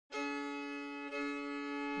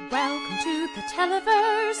Welcome to the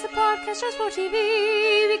Televerse, the podcast just for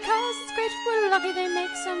TV. Because it's great, we're lucky they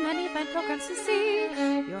make so many fine programs to see.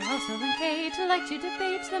 Your hosts Noel and Kate like to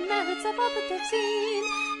debate the merits of all that they've seen.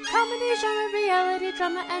 Comedy, genre, reality,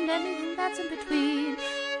 drama, and anything that's in between.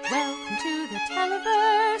 Welcome to the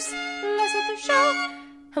Televerse. Let's get the show.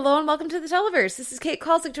 Hello and welcome to the Televerse. This is Kate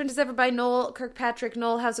Kalsick, joined as ever by Noel Kirkpatrick.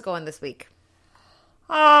 Noel, how's it going this week?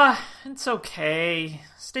 It's okay.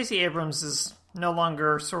 Stacey Abrams is no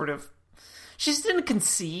longer she didn't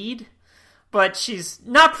concede, but she's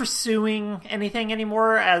not pursuing anything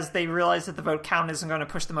anymore as they realize that the vote count isn't going to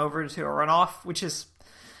push them over to a runoff, which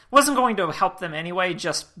wasn't going to help them anyway.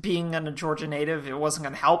 Just being a Georgia native, it wasn't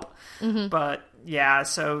going to help. Mm-hmm. But yeah,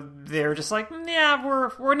 so they're just like, yeah,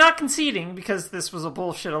 we're not conceding because this was a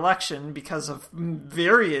bullshit election because of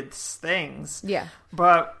various things. Yeah.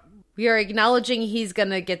 But we are acknowledging he's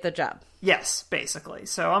going to get the job. Yes, basically.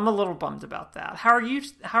 So I'm a little bummed about that. How are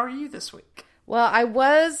you this week? Well, I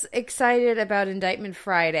was excited about Indictment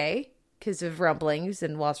Friday because of rumblings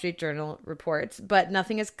and Wall Street Journal reports, but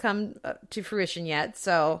nothing has come to fruition yet.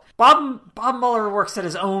 So Bob Mueller works at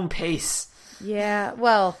his own pace. Yeah,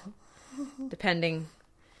 well, depending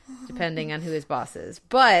on who his boss is.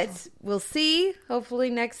 But we'll see.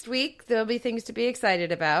 Hopefully next week there'll be things to be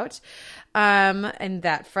excited about in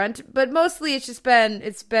that front. But mostly it's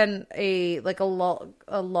been a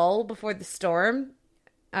lull before the storm.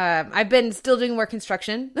 I've been still doing more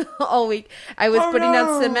construction all week. I was putting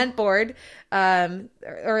down cement board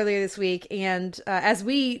earlier this week, and as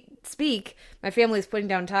we speak, my family is putting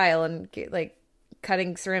down tile and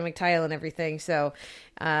cutting ceramic tile and everything. So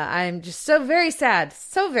I'm just so very sad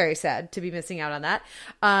to be missing out on that.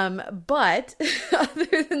 But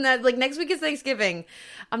other than that, next week is Thanksgiving.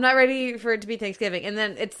 I'm not ready for it to be Thanksgiving. And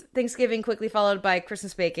then it's Thanksgiving quickly followed by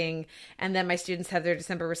Christmas baking. And then my students have their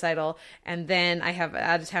December recital. And then I have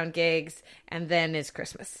out of town gigs. And then it's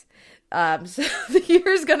Christmas. So the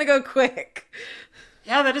year's going to go quick.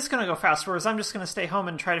 Yeah, that is going to go fast. Whereas I'm just going to stay home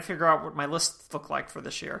and try to figure out what my lists look like for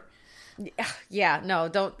this year. Yeah, no,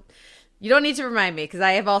 you don't need to remind me because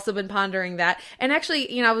I have also been pondering that. And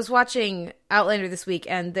actually, I was watching Outlander this week,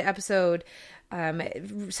 and the episode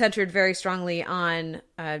centered very strongly on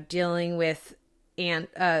dealing with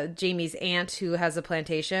Jamie's aunt who has a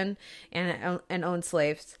plantation and owns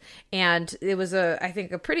slaves. And it was I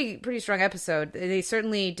think a pretty strong episode. They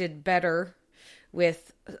certainly did better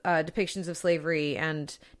with depictions of slavery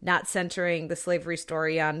and not centering the slavery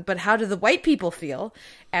story on, but how do the white people feel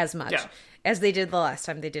as much as they did the last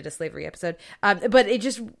time they did a slavery episode. But it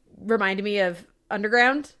just reminded me of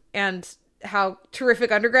Underground and how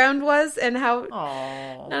terrific Underground was and how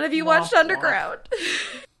none of you watched Underground.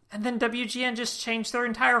 And then WGN just changed their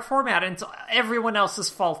entire format, and it's everyone else's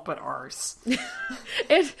fault but ours.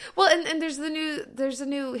 And there's a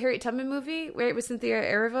new Harriet Tubman movie where it was Cynthia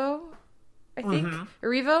Erivo, I think,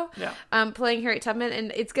 Erivo, playing Harriet Tubman,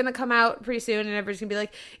 and it's going to come out pretty soon, and everybody's going to be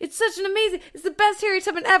like, it's the best Harriet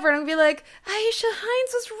Tubman ever, and I'm going to be like, Aisha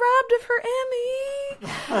Hines was robbed of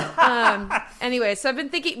her Emmy. Anyway, so I've been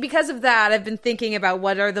thinking, because of that, I've been thinking about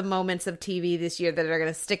what are the moments of TV this year that are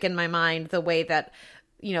going to stick in my mind the way that,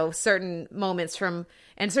 certain moments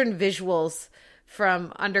and certain visuals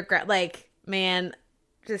from Underground,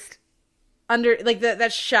 under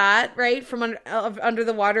that shot right from under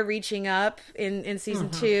the water reaching up in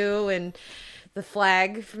season 2, and the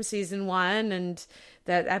flag from season 1, and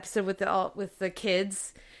that episode with the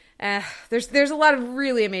kids. There's a lot of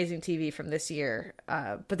really amazing TV from this year,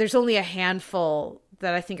 but there's only a handful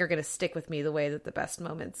that I think are going to stick with me the way that the best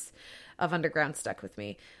moments of Underground stuck with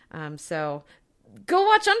me. So go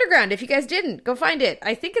watch Underground if you guys didn't. Go find it.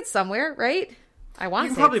 I think it's somewhere, right? I want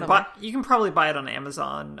to say you can probably buy it on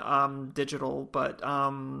Amazon digital, but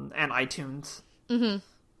and iTunes. Mm-hmm.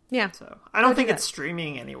 Yeah. So I don't think it's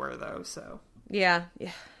streaming anywhere though. So yeah,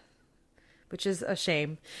 which is a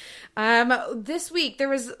shame. This week there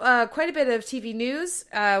was quite a bit of TV news.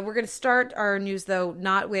 We're going to start our news though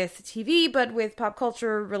not with TV, but with pop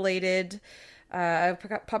culture related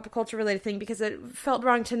thing, because it felt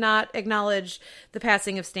wrong to not acknowledge the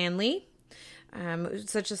passing of Stan Lee.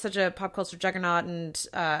 Such a pop culture juggernaut,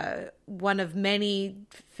 and one of many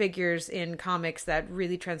figures in comics that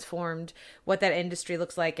really transformed what that industry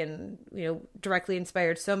looks like, and directly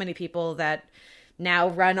inspired so many people that now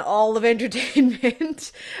run all of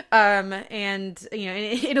entertainment. And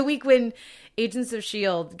in a week when Agents of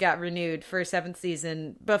S.H.I.E.L.D. got renewed for a 7th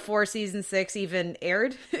season before season 6 even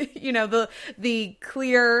aired. The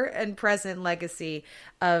clear and present legacy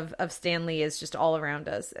of Stan Lee is just all around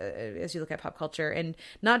us as you look at pop culture, and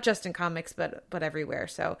not just in comics, but everywhere.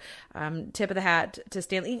 So tip of the hat to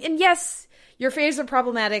Stan Lee. And yes, your faves are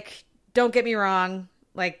problematic. Don't get me wrong.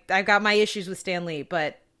 Like, I've got my issues with Stan Lee,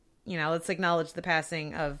 but let's acknowledge the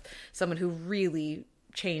passing of someone who really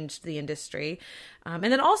changed the industry. And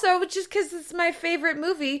then also, just because it's my favorite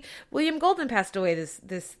movie, William Goldman passed away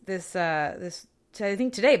this I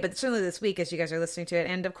think today, but certainly this week as you guys are listening to it.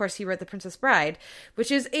 And of course, he wrote The Princess Bride,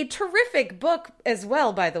 which is a terrific book as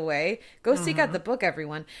well, by the way. Go seek out the book,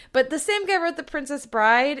 everyone. But the same guy wrote The Princess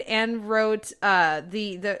Bride and wrote All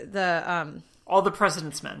the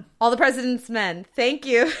President's Men. All the President's Men. Thank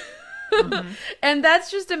you. And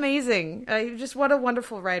that's just amazing. Just what a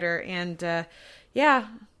wonderful writer. And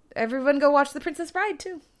everyone go watch The Princess Bride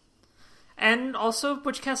too. And also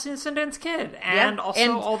Butch Cassidy and Sundance Kid. And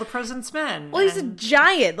All the President's Men. Well, he's a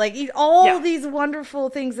giant. Like, these wonderful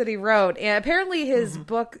things that he wrote. And apparently his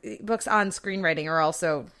books on screenwriting are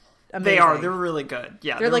also amazing. They are. They're really good.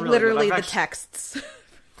 Yeah, they're like really literally the texts.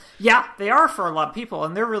 Yeah, they are for a lot of people,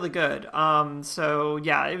 and they're really good. So,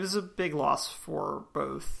 yeah, it was a big loss for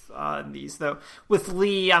both these, though. With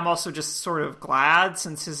Lee, I'm also just sort of glad,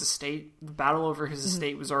 since the battle over his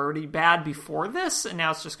estate was already bad before this, and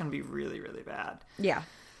now it's just going to be really, really bad. Yeah.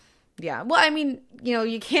 Yeah. Well, I mean,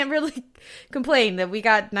 you can't really complain that we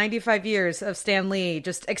got 95 years of Stan Lee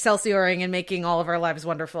just excelsioring and making all of our lives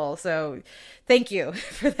wonderful. So thank you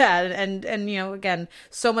for that. And again,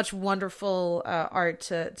 so much wonderful art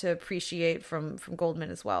to appreciate from Goldman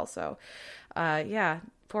as well. So,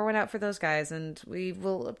 pour one out for those guys, and we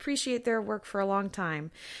will appreciate their work for a long time.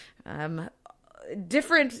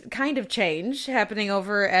 Different kind of change happening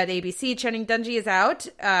over at ABC. Channing Dungey is out,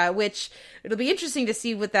 which it'll be interesting to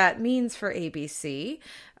see what that means for ABC.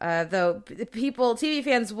 Though TV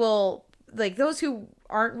fans will, like, those who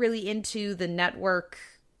aren't really into the network,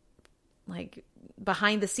 like,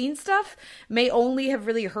 behind the scenes stuff, may only have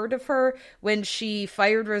really heard of her when she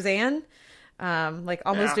fired Roseanne,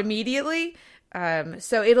 almost immediately.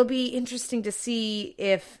 So it'll be interesting to see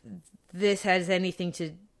if this has anything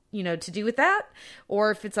to do with that,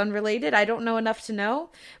 or if it's unrelated. I don't know enough to know,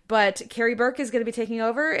 but Carrie Burke is going to be taking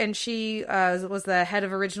over, and she was the head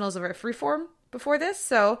of originals over at Freeform before this.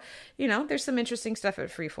 So, there's some interesting stuff at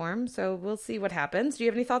Freeform, so we'll see what happens. Do you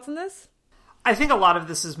have any thoughts on this? I think a lot of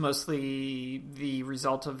this is mostly the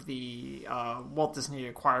result of the Walt Disney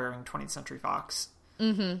acquiring 20th Century Fox.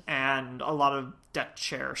 And a lot of deck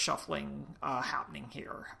chair shuffling happening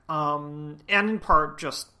here. And in part,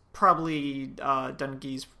 just probably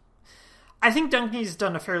Dungey's... I think Dungey's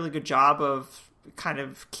done a fairly good job of kind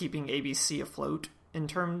of keeping ABC afloat in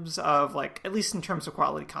terms of, at least in terms of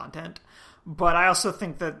quality content. But I also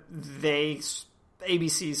think that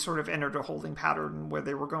ABC sort of entered a holding pattern where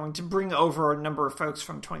they were going to bring over a number of folks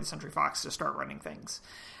from 20th Century Fox to start running things.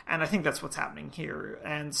 And I think that's what's happening here.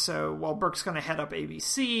 And so while Burke's going to head up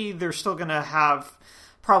ABC, they're still going to have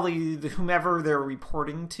probably whomever they're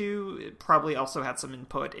reporting to probably also had some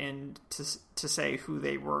input in to say who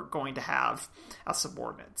they were going to have as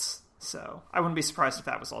subordinates. So I wouldn't be surprised if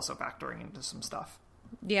that was also factoring into some stuff.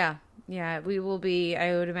 Yeah. We will be,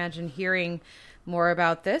 I would imagine, hearing more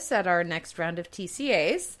about this at our next round of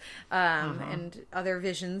TCAs and other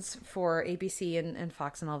visions for ABC and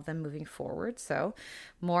Fox and all of them moving forward. So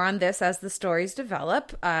more on this as the stories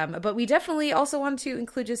develop. But we definitely also want to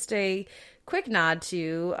include just a quick nod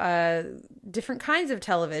to different kinds of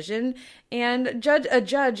television, and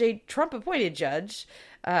a Trump-appointed judge,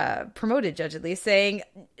 promoted judge at least, saying,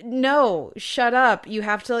 no, shut up. You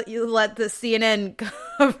have to let the CNN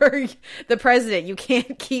cover the president. You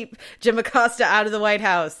can't keep Jim Acosta out of the White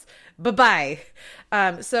House. Bye-bye.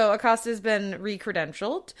 So Acosta has been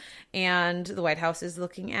re-credentialed, and the White House is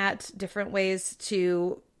looking at different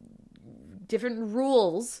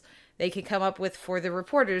rules they can come up with for the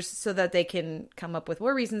reporters so that they can come up with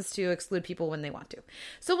more reasons to exclude people when they want to.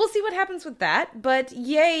 So we'll see what happens with that. But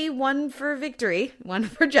yay, one for victory, one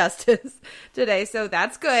for justice today. So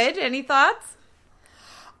that's good. Any thoughts?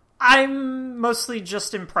 I'm mostly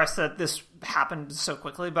just impressed that this happened so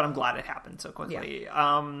quickly, but I'm glad it happened so quickly.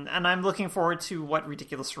 Yeah. And I'm looking forward to what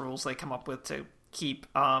ridiculous rules they come up with to keep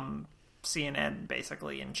CNN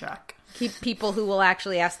basically in check. Keep people who will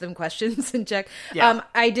actually ask them questions in check. Yeah.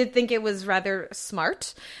 I did think it was rather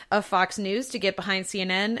smart of Fox News to get behind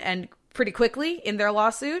CNN and pretty quickly in their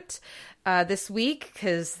lawsuit this week,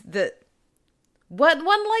 because what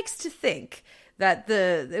one likes to think that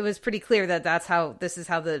it was pretty clear that this is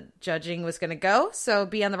how the judging was going to go. So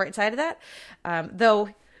be on the right side of that. Though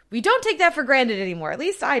we don't take that for granted anymore. At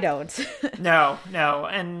least I don't. No.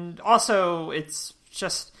 And also it's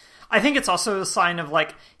just, I think it's also a sign of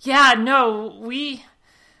like,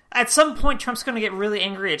 at some point Trump's going to get really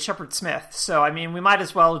angry at Shepard Smith. So, I mean, we might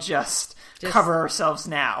as well just cover ourselves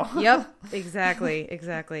now. Yep, exactly.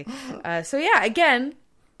 So yeah, again,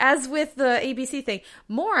 as with the ABC thing,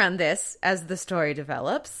 more on this as the story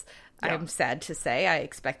develops. Yeah. I'm sad to say I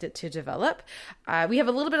expect it to develop. We have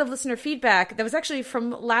a little bit of listener feedback that was actually from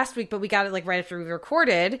last week, but we got it like right after we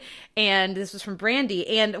recorded. And this was from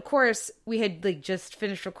Brandy. And of course, we had like just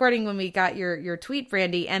finished recording when we got your tweet,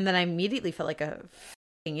 Brandy. And then I immediately felt like a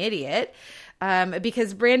f***ing idiot.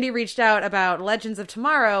 Because Brandy reached out about Legends of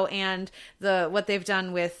Tomorrow and what they've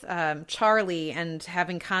done with Charlie and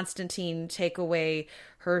having Constantine take away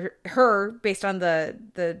her based on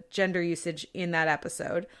the gender usage in that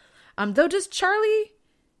episode. Though, does Charlie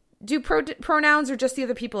do pronouns or just the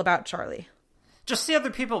other people about Charlie? Just the other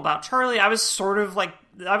people about Charlie. I was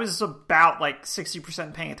about like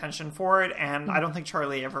 60% paying attention for it, and I don't think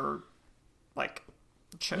Charlie ever like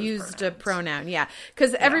used pronouns. A pronoun. Yeah,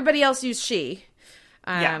 because everybody else used she.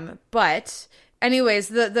 But anyways,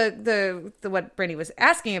 the what Brandy was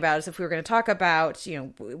asking about is if we were going to talk about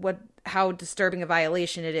how disturbing a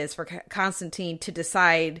violation it is for Constantine to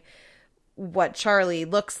decide what Charlie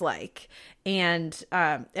looks like, and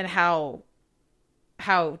how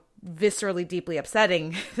viscerally deeply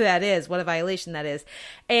upsetting that is, what a violation that is.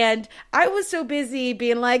 And I was so busy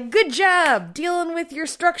being like, good job dealing with your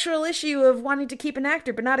structural issue of wanting to keep an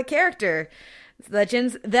actor but not a character,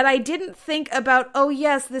 Legends, that I didn't think about, oh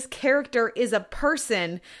yes, this character is a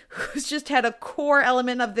person who's just had a core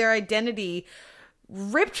element of their identity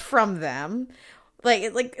ripped from them. Like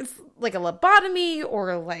it's like a lobotomy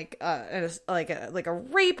or like a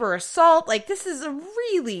rape or assault. Like, this is a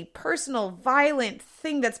really personal, violent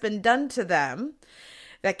thing that's been done to them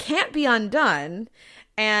that can't be undone.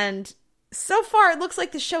 And so far, it looks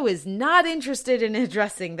like the show is not interested in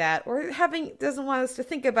addressing that or doesn't want us to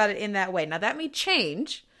think about it in that way. Now, that may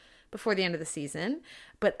change before the end of the season,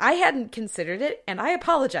 but I hadn't considered it, and I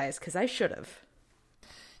apologize because I should have.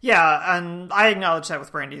 Yeah, and I acknowledge that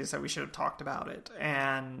with Brandy, is that we should have talked about it.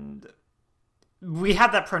 And we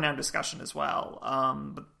had that pronoun discussion as well,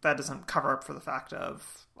 but that doesn't cover up for the fact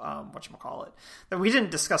of, that we didn't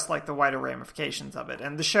discuss, like, the wider ramifications of it.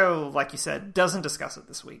 And the show, like you said, doesn't discuss it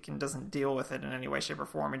this week and doesn't deal with it in any way, shape, or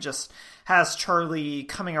form. It just has Charlie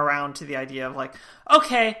coming around to the idea of, like,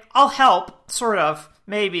 okay, I'll help, sort of,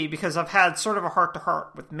 maybe, because I've had sort of a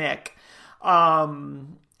heart-to-heart with Mick.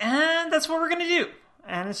 And that's what we're going to do.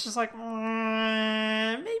 And it's just like,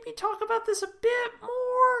 maybe talk about this a bit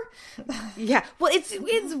more. Yeah, well,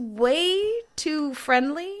 it's way too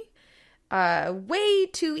friendly, way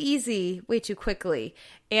too easy, way too quickly.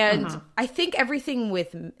 And I think everything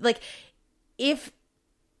with, like, if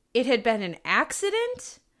it had been an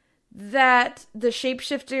accident that the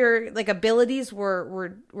shapeshifter, like, abilities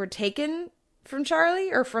were taken from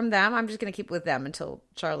Charlie or from them, I'm just going to keep with them until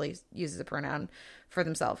Charlie uses a pronoun for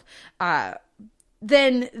themselves.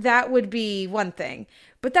 Then that would be one thing.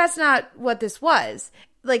 But that's not what this was.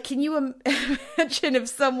 Like, can you imagine if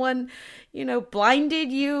someone,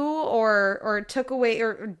 blinded you or took away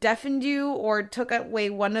or deafened you or took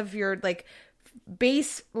away one of your, like,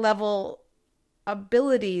 base level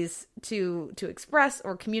abilities to express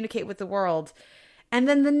or communicate with the world, and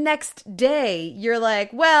then the next day you're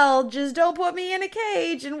like, well, just don't put me in a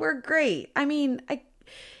cage and we're great. I mean,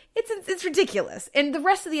 It's ridiculous. And the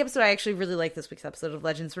rest of the episode, I actually really like this week's episode of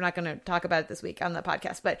Legends. We're not going to talk about it this week on the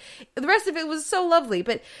podcast, but the rest of it was so lovely.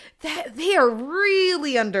 But they are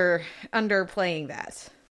really underplaying that.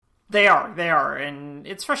 They are. And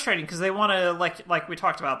it's frustrating because they want to, like we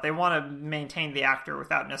talked about, they want to maintain the actor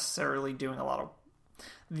without necessarily doing a lot of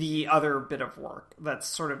the other bit of work that's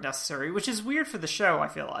sort of necessary, which is weird for the show, I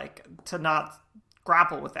feel like, to not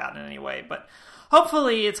grapple with that in any way. But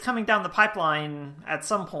hopefully it's coming down the pipeline at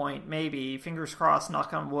some point, maybe. Fingers crossed,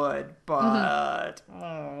 knock on wood. But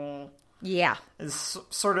yeah, is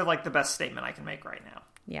sort of like the best statement I can make right now.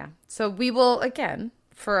 Yeah. So we will, again,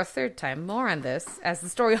 for a third time, more on this as the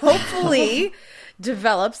story hopefully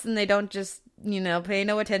develops and they don't just, pay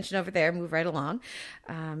no attention over there, move right along.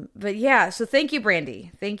 But yeah, so thank you,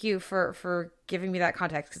 Brandy. Thank you for giving me that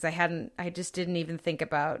context, because I just didn't even think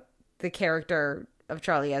about the character of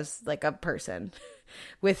Charlie as, like, a person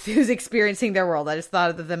who's experiencing their world. I just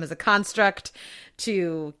thought of them as a construct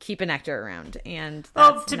to keep an actor around. And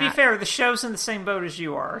to be fair, the show's in the same boat as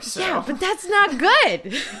you are. So. Yeah, but that's not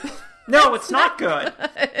good. No, it's not good.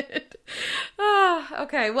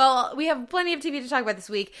 Okay, well, we have plenty of TV to talk about this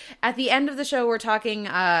week. At the end of the show, we're talking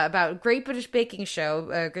about Great British Baking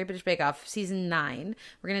Show, Great British Bake Off, Season 9.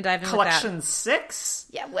 We're going to dive in Collection with that. 6?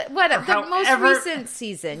 Yeah, the most recent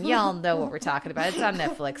season. Y'all know what we're talking about. It's on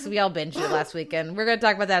Netflix. We all binged it last weekend. We're going to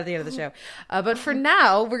talk about that at the end of the show. But for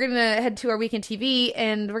now, we're going to head to our weekend TV,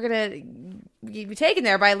 and we're going to be taken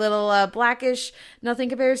there by a little Blackish Nothing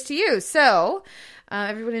Compares to You. So...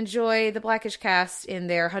 everyone enjoy the Blackish cast in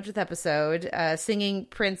their 100th episode, singing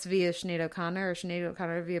Prince via Sinead O'Connor or Sinead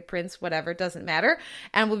O'Connor via Prince, whatever, it doesn't matter.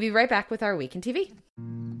 And we'll be right back with our Week in TV.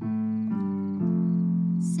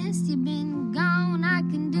 Since you've been gone, I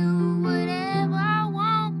can do whatever I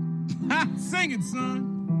want. Sing it, son.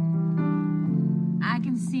 I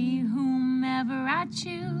can see whomever I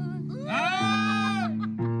choose.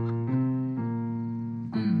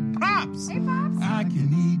 Pops! Hey, Pops. I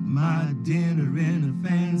can eat my dinner in a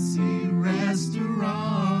fancy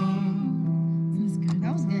restaurant. That's good.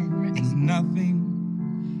 That was good. And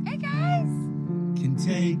nothing Hey, guys. can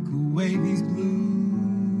take away these blues.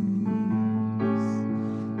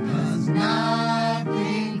 'Cause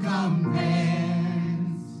nothing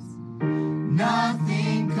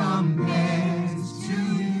compares to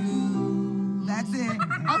you. That's it.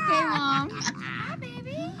 Okay, Mom. Hi,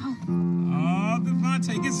 baby. Oh,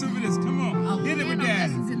 Devontae, get some of this. Come on. Hit it with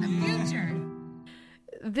Daddy. In the future.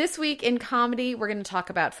 This week in comedy, we're going to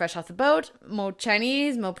talk about Fresh Off the Boat, Mo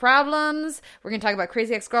Chinese, Mo Problems. We're going to talk about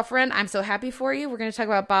Crazy Ex-Girlfriend, I'm So Happy For You. We're going to talk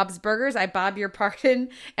about Bob's Burgers, I Bob Your Pardon,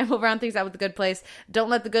 and we'll round things out with The Good Place, Don't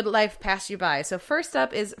Let the Good Life Pass You By. So first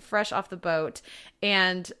up is Fresh Off the Boat,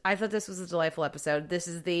 and I thought this was a delightful episode. This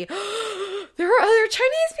is the... there are other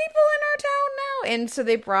Chinese people in our town now. And so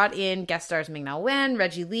they brought in guest stars Ming-Na Wen,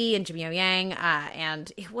 Reggie Lee, and Jimmy O Yang.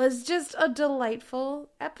 And it was just a delightful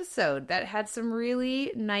episode that had some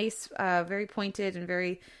really nice, very pointed and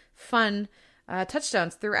very fun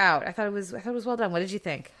touchstones throughout. I thought it was well done. What did you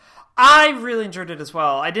think? I really enjoyed it as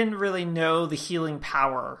well. I didn't really know the healing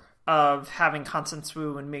power of having Constance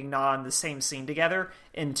Wu and Ming-Na in the same scene together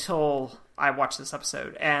until I watched this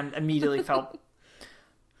episode and immediately felt...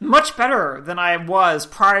 much better than I was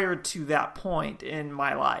prior to that point in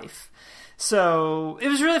my life. So it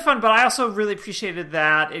was really fun, but I also really appreciated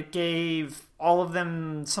that it gave all of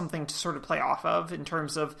them something to sort of play off of in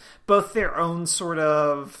terms of both their own sort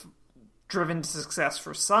of driven to success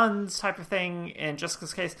for sons type of thing in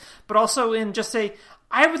Jessica's case, but also in just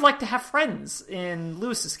I would like to have friends in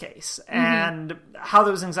Lewis's case, and how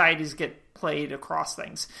those anxieties get played across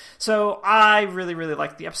things. So I really, really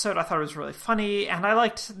liked the episode. I thought it was really funny, and I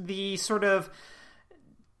liked the sort of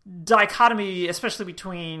dichotomy, especially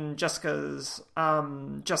between Jessica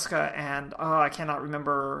and I cannot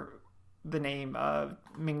remember the name of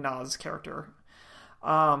Ming-Na's character.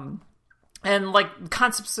 And like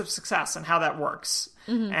concepts of success and how that works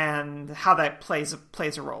and how that plays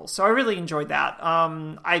a role. So I really enjoyed that.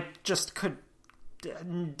 I just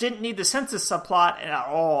didn't need the census subplot at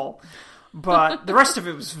all, but the rest of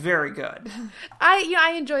it was very good.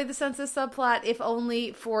 I enjoyed the census subplot, if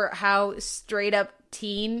only for how straight up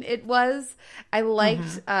teen it was. I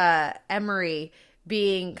liked Emery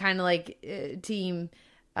being kind of like team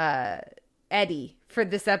Eddie for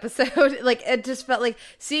this episode. Like, it just felt like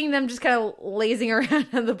seeing them just kind of lazing around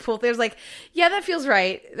on the pool. There's like, yeah, that feels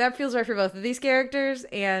right. That feels right for both of these characters.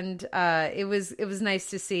 And it was nice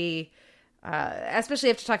to see, especially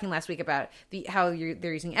after talking last week about how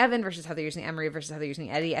they're using Evan versus how they're using Emery versus how they're using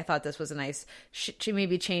Eddie. I thought this was a nice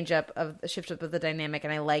maybe shift up of the dynamic,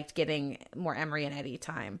 and I liked getting more Emery and Eddie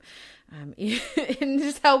time. And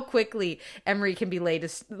just how quickly Emery can be led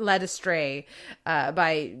astray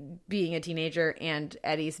by being a teenager, and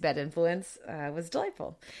Eddie's bad influence was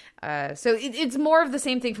delightful. So it's more of the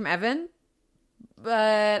same thing from Evan,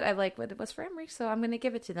 but I like what it was for Emery, so I'm going to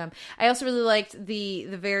give it to them. I also really liked the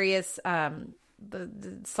various the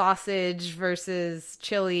sausage versus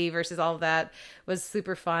chili versus all of that was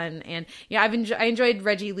super fun. And yeah, I enjoyed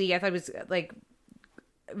Reggie Lee. I thought it was like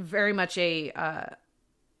very much a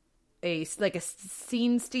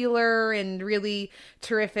scene stealer and really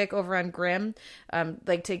terrific over on Grimm,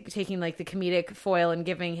 taking like the comedic foil and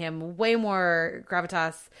giving him way more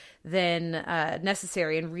gravitas than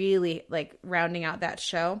necessary, and really like rounding out that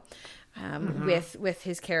show with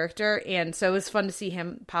his character. And so it was fun to see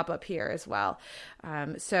him pop up here as well.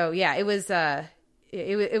 So yeah, it was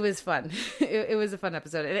it was fun. It was a fun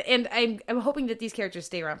episode, and I'm hoping that these characters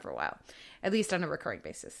stay around for a while, at least on a recurring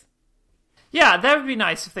basis. Yeah, that would be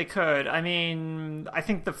nice if they could. I mean, I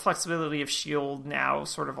think the flexibility of S.H.I.E.L.D. now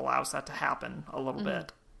sort of allows that to happen a little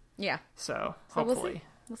bit. Yeah. So hopefully.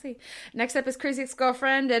 we'll see. Next up is Crazy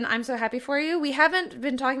Ex-Girlfriend, and I'm so happy for you. We haven't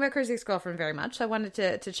been talking about Crazy Ex-Girlfriend very much, so I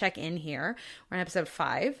wanted to check in here. We're on episode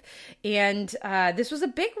 5, and this was a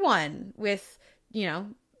big one with,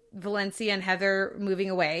 Valencia and Heather moving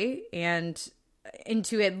away, and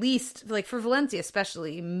into, at least, like, for Valencia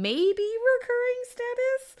especially, maybe recurring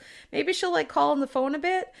status. Maybe she'll, call on the phone a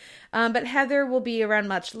bit, but Heather will be around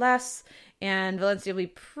much less, and Valencia will be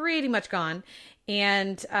pretty much gone.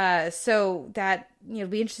 And so that, it'll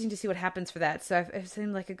be interesting to see what happens for that. So it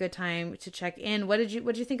seemed like a good time to check in. What did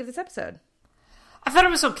you think of this episode? I thought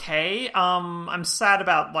it was okay. I'm sad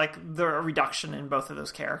about the reduction in both of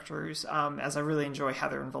those characters, as I really enjoy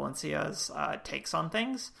Heather and Valencia's takes on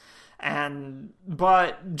things.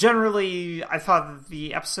 But generally, I thought that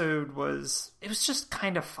the episode was just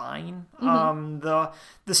kind of fine. Mm-hmm.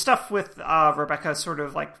 The stuff with Rebecca sort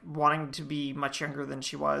of wanting to be much younger than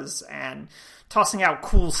she was and tossing out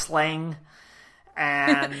cool slang,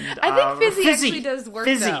 and I think Fizzy actually does work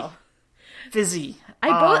though. Fizzy.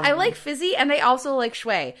 I like Fizzy, and I also like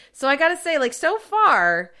Shui. So I gotta say, so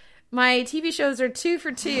far, my TV shows are 2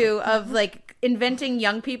 for 2 of inventing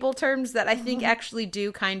young people terms that I think actually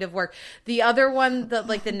do kind of work. The other one,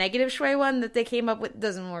 the negative Shui one that they came up with,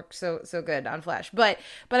 doesn't work so good on Flash. But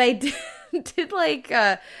I did like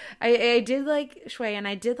I did like Shui, and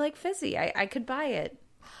I did like Fizzy. I could buy it.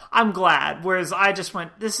 I'm glad. Whereas I just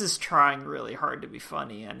went, this is trying really hard to be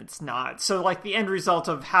funny, and it's not. So the end result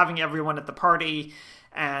of having everyone at the party,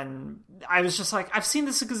 and I was just I've seen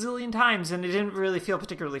this a gazillion times, and it didn't really feel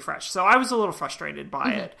particularly fresh. So I was a little frustrated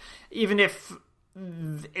by it. Even if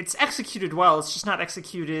it's executed well, it's just not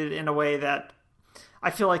executed in a way that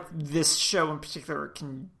I feel like this show in particular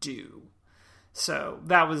can do. So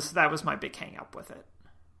that was my big hang up with it.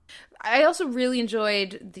 I also really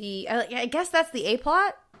enjoyed I guess that's the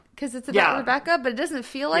A-plot, because it's about Rebecca, but it doesn't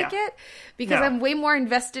feel like it, because I'm way more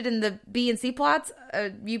invested in the B and C plots.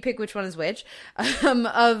 You pick which one is which,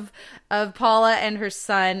 of Paula and her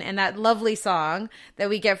son, and that lovely song that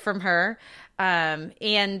we get from her. And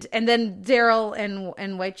then Daryl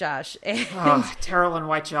and White Josh. Daryl and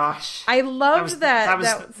White Josh. I loved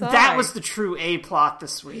that song. That was the true A plot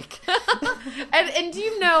this week. and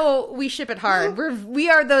we ship it hard.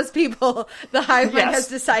 We are those people the hive mind has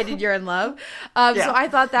decided you're in love. So I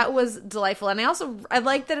thought that was delightful. And I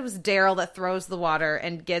like that it was Daryl that throws the water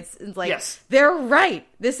and gets they're right.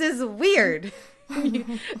 This is weird.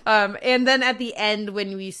 And then at the end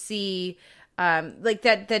when we see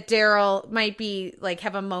that Daryl might be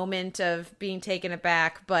have a moment of being taken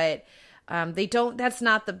aback, but that's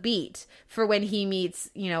not the beat for when he meets,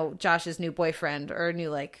 Josh's new boyfriend, or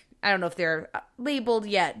new, I don't know if they're labeled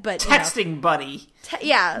yet, but texting buddy.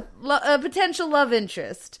 A potential love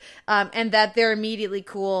interest. And that they're immediately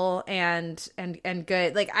cool and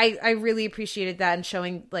good. I really appreciated that, and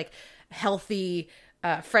showing healthy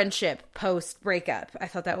friendship post breakup. I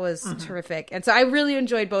thought that was terrific. And so I really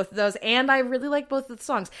enjoyed both of those, and I really liked both of the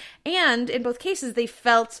songs. And in both cases, they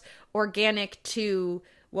felt organic to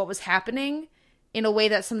what was happening in a way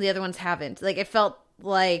that some of the other ones haven't. It felt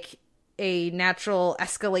like a natural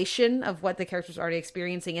escalation of what the characters are already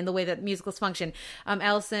experiencing in the way that musicals function.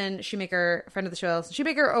 Allison Shoemaker, friend of the show, Allison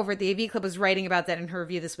Shoemaker over at the AV Club, was writing about that in her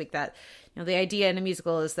review this week, that the idea in a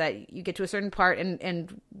musical is that you get to a certain part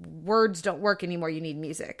and words don't work anymore. You need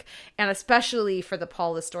music. And especially for the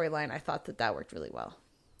Paula storyline, I thought that worked really well.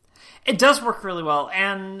 It does work really well,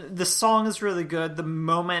 and the song is really good. The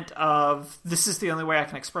moment of, this is the only way I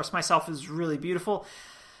can express myself, is really beautiful.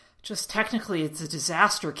 Just technically, it's a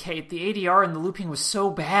disaster, Kate. The ADR and the looping was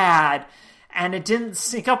so bad, and it didn't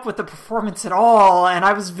sync up with the performance at all, and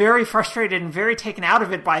I was very frustrated and very taken out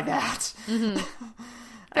of it by that. Mm-hmm.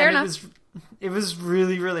 Fair enough. It was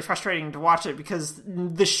really, really frustrating to watch it, because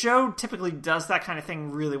the show typically does that kind of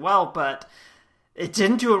thing really well, but it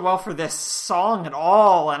didn't do it well for this song at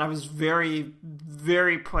all, and I was very,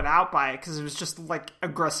 very put out by it, because it was just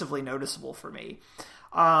aggressively noticeable for me.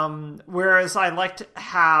 Whereas I liked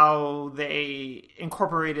how they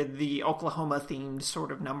incorporated the Oklahoma themed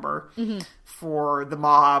sort of number for the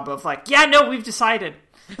mob of we've decided.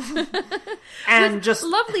 And just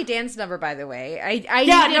lovely dance number, by the way. I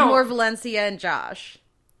needed more Valencia and Josh.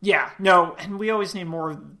 Yeah, no, and we always need more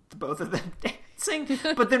of both of them dancing,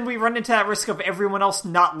 but then we run into that risk of everyone else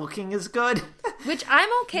not looking as good. Which I'm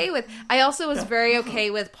okay with. I also was very okay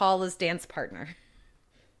with Paula's dance partner.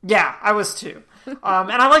 Yeah, I was too. And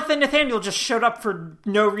I like that Nathaniel just showed up for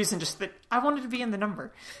no reason, just that I wanted to be in the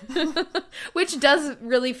number. Which does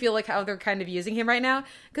really feel like how they're kind of using him right now,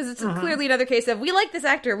 because it's clearly another case of, we like this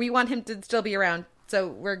actor, we want him to still be around, so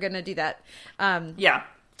we're going to do that.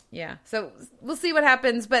 Yeah. So we'll see what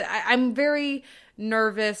happens, but I'm very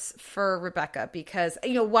nervous for Rebecca because,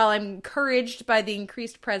 while I'm encouraged by the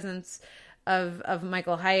increased presence of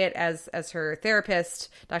Michael Hyatt as her therapist,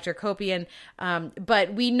 Dr. Copian,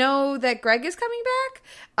 but we know that Greg is coming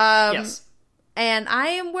back. Yes. And I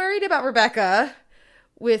am worried about Rebecca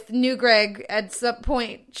with new Greg at some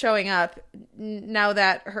point showing up now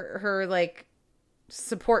that her like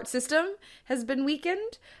support system has been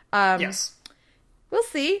weakened. Yes. We'll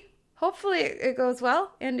see. Hopefully it goes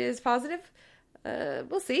well and is positive.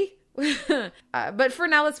 We'll see. But for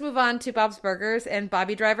now, let's move on to Bob's Burgers and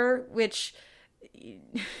Bobby Driver, which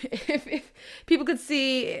if people could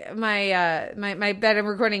see my bed, I'm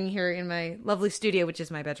recording here in my lovely studio, which is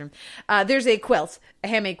my bedroom. There's a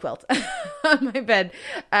handmade quilt on my bed,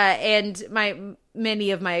 and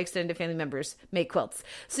many of my extended family members make quilts.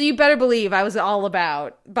 So you better believe I was all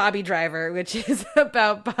about Bobby Driver, which is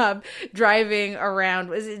about Bob driving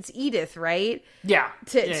around. It's Edith, right? Yeah.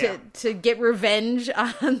 To get revenge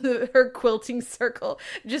on her quilting circle.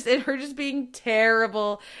 And her just being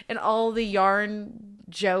terrible and all the yarn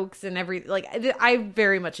jokes and I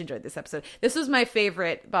very much enjoyed this episode. This was my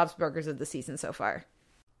favorite Bob's Burgers of the season so far.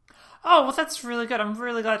 Oh, well, that's really good. I'm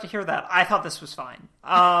really glad to hear that. I thought this was fine.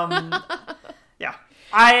 Yeah.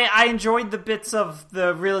 I enjoyed the bits of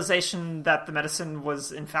the realization that the medicine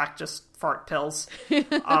was, in fact, just fart pills.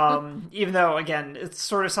 Even though, again, it's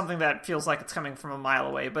sort of something that feels like it's coming from a mile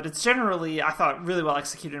away. But it's generally, I thought, really well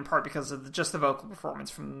executed in part because of just the vocal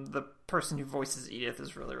performance from the person who voices Edith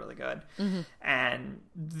is really, really good. Mm-hmm. And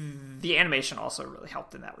the animation also really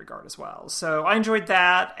helped in that regard as well. So I enjoyed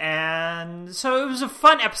that. And so it was a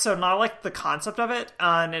fun episode, and I liked the concept of it.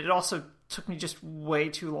 And it also took me just way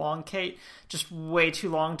too long, Kate. Just way too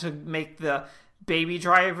long to make the Baby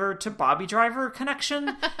Driver to Bobby Driver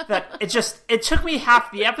connection. That it took me half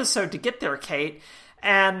the episode to get there, Kate.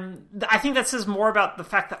 And I think that says more about the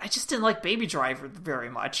fact that I just didn't like Baby Driver very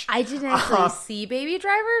much. I didn't actually see Baby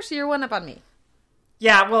Driver, so you're one up on me.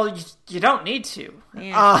 Yeah, well, you don't need to.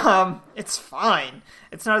 Yeah. It's fine.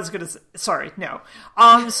 It's not as good as... Sorry, no.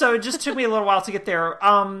 So it just took me a little while to get there.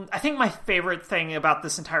 I think my favorite thing about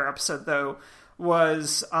this entire episode, though,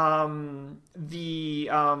 was the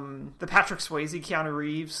Patrick Swayze, Keanu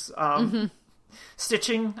Reeves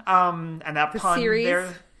stitching, and that pun series.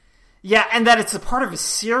 There. Yeah, and that it's a part of a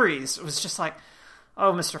series. It was just like,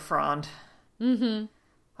 oh, Mr. Frond. Mm-hmm.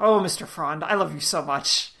 Oh, Mr. Frond, I love you so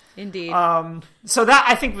much. Indeed. So that,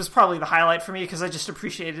 I think, was probably the highlight for me, because I just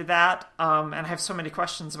appreciated that. And I have so many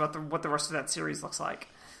questions about what the rest of that series looks like.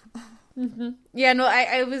 Mm-hmm. Yeah, no,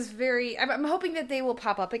 I was very... I'm hoping that they will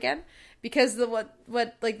pop up again, because I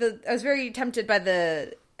was very tempted by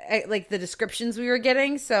the descriptions we were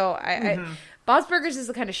getting, so Bob's Burgers is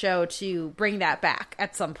the kind of show to bring that back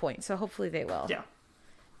at some point, so hopefully they will.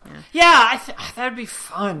 Yeah, that'd be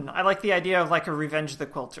fun. I like the idea of, like, a Revenge of the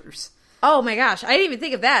Quilters. Oh my gosh, I didn't even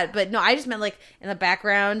think of that, but no, I just meant, like, in the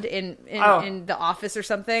background, in the office or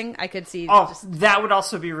something, I could see... that would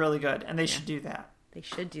also be really good, and they should do that. They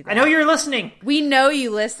should do that. I know you're listening. We know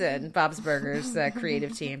you listen, Bob's Burgers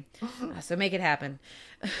creative team. So make it happen.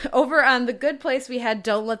 Over on The Good Place, we had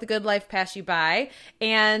Don't Let the Good Life Pass You By.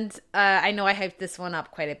 And I know I hyped this one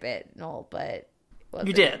up quite a bit, Noel, but...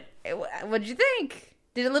 You did. What'd you think?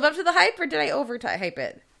 Did it live up to the hype, or did I over-hype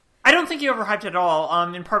it? I don't think you overhyped it at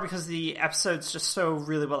all, in part because the episode's just so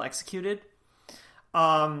really well executed.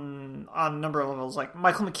 On a number of levels. Like,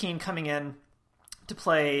 Michael McKean coming in to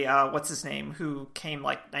play, what's his name, who came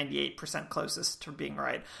like 98% closest to being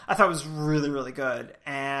right. I thought it was really, really good.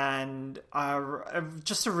 And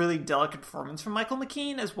just a really delicate performance from Michael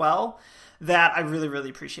McKean as well that I really,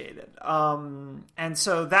 really appreciated. And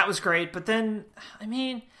so that was great. But then, I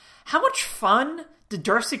mean, how much fun did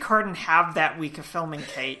Darcy Carden have that week of filming,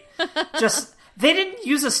 Kate? They didn't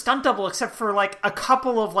use a stunt double except for like a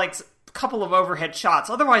couple of overhead shots.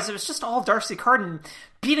 Otherwise, it was just all Darcy Carden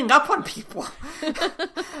beating up on people. And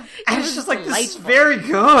it's just like, this is very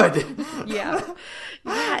good. Yeah.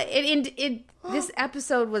 This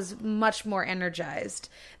episode was much more energized.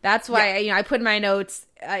 That's why I put in my notes,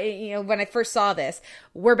 when I first saw this,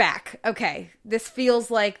 we're back. Okay. This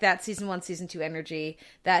feels like that season 1, season 2 energy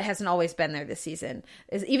that hasn't always been there this season.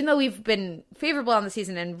 Even though we've been favorable on the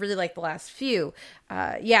season and really like the last few.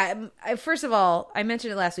 First of all, I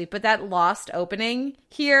mentioned it last week, but that Lost opening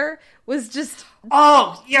here was just...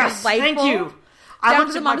 Oh, yes. Delightful. Thank you. I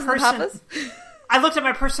looked at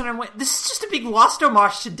my person and went, this is just a big Lost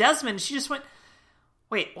homage to Desmond. She just went,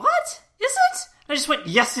 wait, what? Is it? I just went,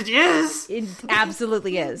 yes, it is. It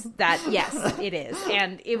absolutely is. Yes, it is.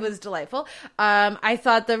 And it was delightful. I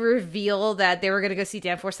thought the reveal that they were going to go see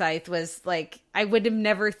Dan Forsyth was like, I would have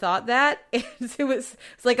never thought that. It's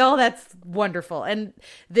like, oh, that's wonderful. And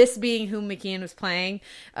this being who McKean was playing,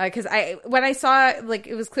 because when I saw, like,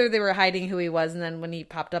 it was clear they were hiding who he was. And then when he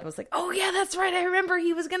popped up, I was like, oh yeah, that's right. I remember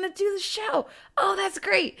he was going to do the show. Oh, that's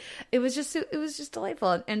great. It was just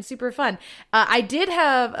delightful and super fun. I did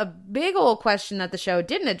have a big old question that the show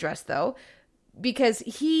didn't address, though, because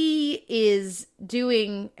he is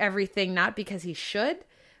doing everything not because he should,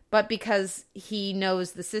 but because he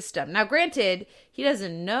knows the system. Now, granted, he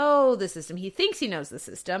doesn't know the system. He thinks he knows the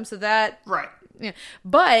system, so that... Right. Yeah.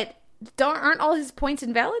 But aren't all his points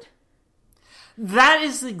invalid? That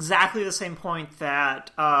is exactly the same point that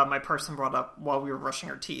my person brought up while we were brushing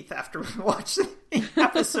our teeth after we watched the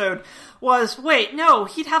episode was, wait, no,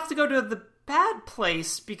 he'd have to go to the bad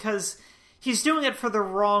place because he's doing it for the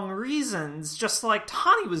wrong reasons, just like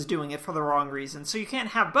Tani was doing it for the wrong reasons, so you can't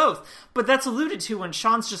have both. But that's alluded to when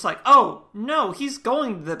Sean's just like, oh, no, he's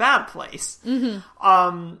going to the bad place.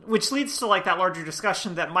 Mm-hmm. Which leads to, like, that larger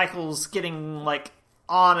discussion that Michael's getting, like,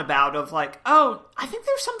 on about of, like, oh, I think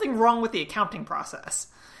there's something wrong with the accounting process.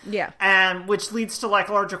 Yeah. And which leads to, like,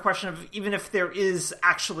 a larger question of even if there is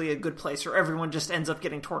actually a good place or everyone just ends up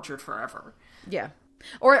getting tortured forever. Yeah.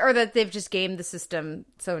 Or that they've just gamed the system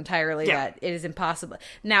so entirely that it is impossible.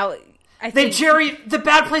 Now, I think... The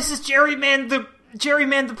bad place is gerryman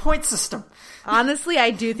the point system. Honestly, I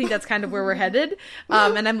do think that's kind of where we're headed.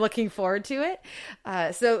 And I'm looking forward to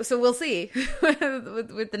it. So we'll see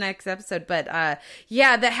with the next episode. But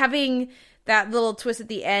that having that little twist at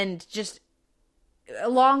the end, just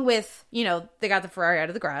along with, they got the Ferrari out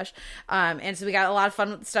of the garage. And so we got a lot of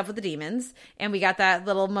fun stuff with the demons. And we got that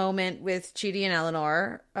little moment with Chidi and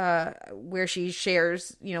Eleanor, where she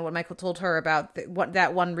shares, what Michael told her about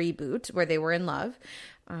that one reboot where they were in love.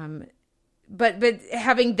 But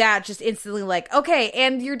having that just instantly like, okay,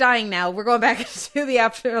 and you're dying now. We're going back to the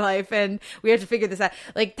afterlife and we have to figure this out.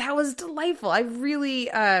 Like, that was delightful. I really,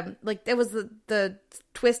 that was the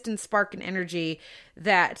twist and spark and energy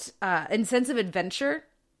that, and sense of adventure,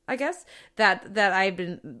 I guess, that I've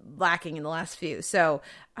been lacking in the last few. So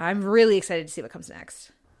I'm really excited to see what comes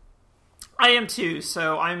next. I am too.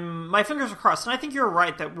 So my fingers are crossed. And I think you're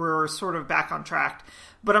right that we're sort of back on track.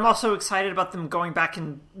 But I'm also excited about them going back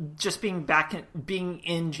and just being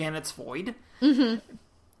in Janet's void. Mm-hmm.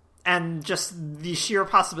 And just the sheer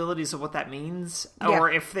possibilities of what that means. Yeah.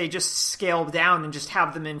 Or if they just scale down and just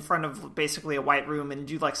have them in front of basically a white room and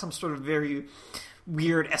do like some sort of very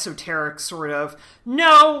weird, esoteric sort of,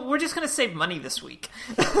 no, we're just going to save money this week.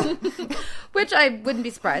 Which I wouldn't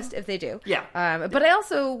be surprised if they do. Yeah. But I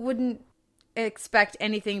also wouldn't expect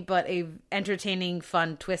anything but a entertaining,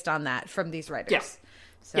 fun twist on that from these writers. Yes.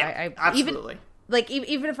 So yeah, absolutely.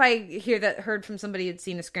 Even if I heard from somebody who'd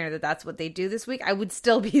seen a screener that's what they do this week, I would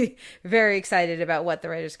still be very excited about what the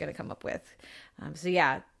writer's going to come up with.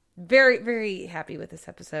 Very, very happy with this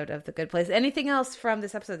episode of The Good Place. Anything else from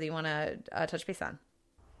this episode that you want to touch base on?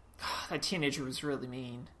 That teenager was really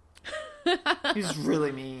mean. He was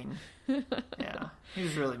really mean. Yeah, he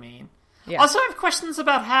was really mean. Yeah. Also, I have questions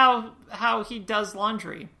about how he does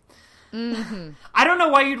laundry. Mm-hmm. I don't know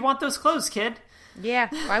why you'd want those clothes, kid. Yeah,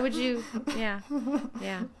 why would you? Yeah.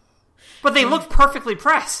 But they looked perfectly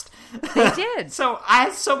pressed. They did. So I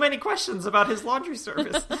had so many questions about his laundry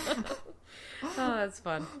service. Oh, that's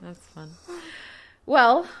fun.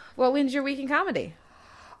 Well, what wins your week in comedy?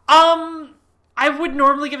 I would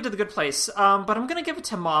normally give it to The Good Place, but I'm going to give it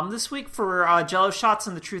to Mom this week for Jell-O shots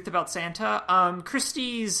and the truth about Santa.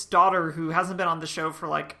 Christy's daughter, who hasn't been on the show for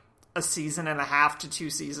like a season and a half to 2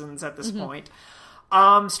 seasons at this point,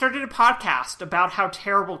 started a podcast about how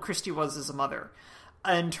terrible Christy was as a mother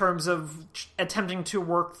in terms of attempting to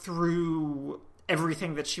work through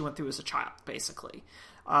everything that she went through as a child, basically.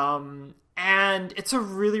 And it's a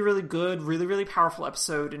really, really good, really, really powerful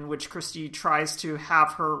episode in which Christy tries to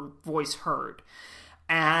have her voice heard.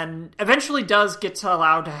 And eventually does get to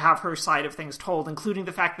allow to have her side of things told, including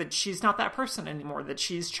the fact that she's not that person anymore, that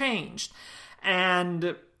she's changed.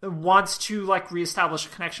 And wants to, like, reestablish a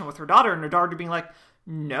connection with her daughter, and her daughter being like,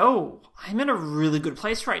 no, I'm in a really good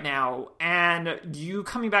place right now, and you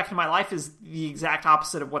coming back into my life is the exact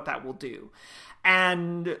opposite of what that will do.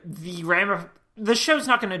 And the show's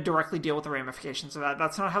not going to directly deal with the ramifications of that.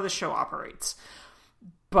 That's not how the show operates.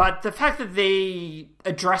 But the fact that they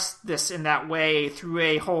addressed this in that way through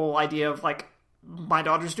a whole idea of, like, my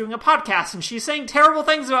daughter's doing a podcast and she's saying terrible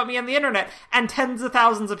things about me on the internet and tens of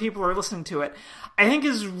thousands of people are listening to it, I think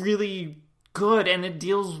is really good, and it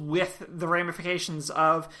deals with the ramifications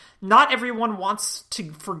of not everyone wants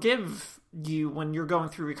to forgive you when you're going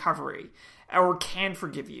through recovery or can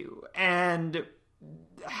forgive you, and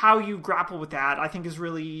how you grapple with that I think is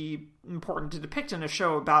really important to depict in a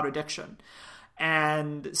show about addiction.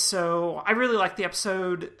 And so I really like the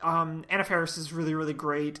episode. Anna Faris is really, really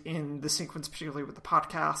great in the sequence, particularly with the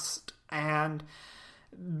podcast, and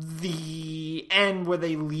the end where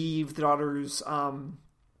they leave the daughter's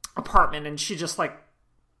apartment and she just like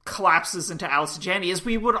collapses into Allison Janney, as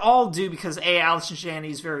we would all do, because Allison Janney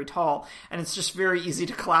is very tall and it's just very easy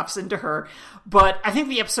to collapse into her. But I think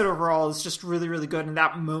the episode overall is just really, really good, and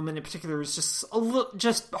that moment in particular is just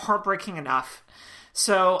just heartbreaking enough.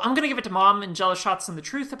 So I'm going to give it to Mom and Jealous Shots and the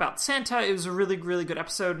Truth about Santa. It was a really, really good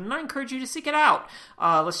episode, and I encourage you to seek it out.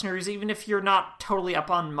 Listeners, even if you're not totally up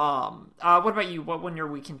on Mom. What about you? What won your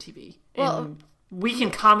week in TV? Well, week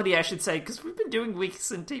in comedy, I should say, because we've been doing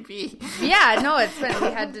weeks in TV. Yeah, no,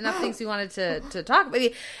 we had enough things we wanted to talk about.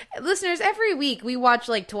 Listeners, every week we watch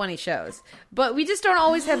like 20 shows, but we just don't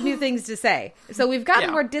always have new things to say. So we've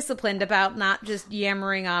gotten more disciplined about not just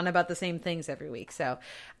yammering on about the same things every week. So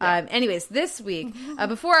anyways, this week,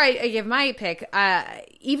 before I give my pick,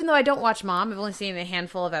 even though I don't watch Mom, I've only seen a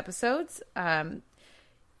handful of episodes.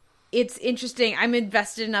 It's interesting. I'm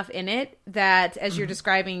invested enough in it that as you're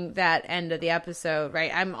describing that end of the episode, right,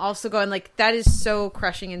 I'm also going like, that is so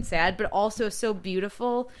crushing and sad, but also so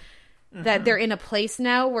beautiful that they're in a place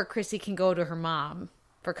now where Chrissy can go to her mom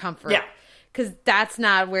for comfort. Yeah. Because that's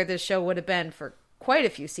not where this show would have been for quite a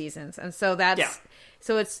few seasons. And so that's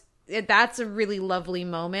a really lovely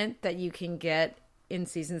moment that you can get in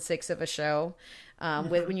season 6 of a show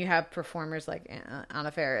when you have performers like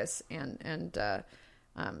Anna Faris and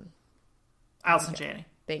Allison Janney.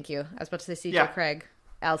 Thank you. I was about to say CJ Craig.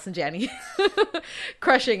 Allison Janney.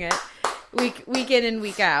 Crushing it. Week in and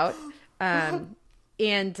week out. And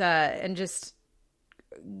just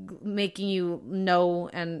making you know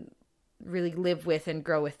and really live with and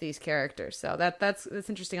grow with these characters. So that's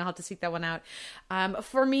interesting. I'll have to seek that one out.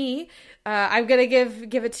 For me, I'm going to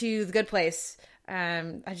give it to The Good Place.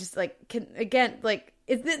 I just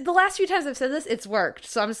the last few times I've said this, it's worked.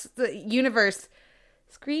 So I'm just, the universe,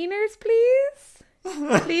 screeners, please.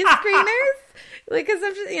 Please, screeners. Because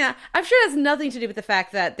I'm sure it has nothing to do with the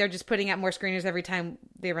fact that they're just putting out more screeners every time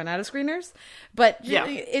they run out of screeners. But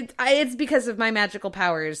it's because of my magical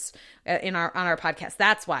powers on our podcast.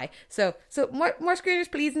 That's why. So more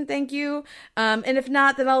screeners, please, and thank you. And if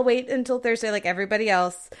not, then I'll wait until Thursday, like everybody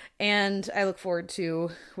else. And I look forward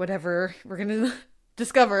to whatever we're gonna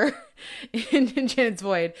discover in Janet's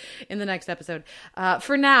Void in the next episode.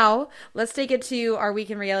 For now, let's take it to our week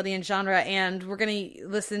in reality and genre, and we're going to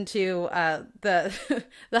listen to the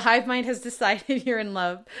Hive Mind Has Decided You're in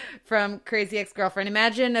Love from Crazy Ex-Girlfriend.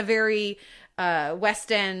 Imagine a very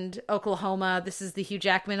West End Oklahoma. This is the Hugh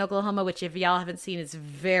Jackman Oklahoma, which if y'all haven't seen, is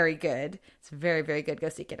very good. It's very, very good. Go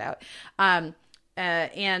seek it out.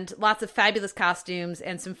 And lots of fabulous costumes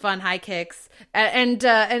and some fun high kicks and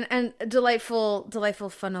delightful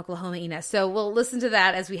fun Oklahoma-iness. So we'll listen to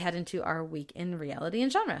that as we head into our week in reality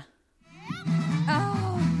and genre.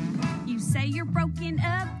 Oh, you say you're broken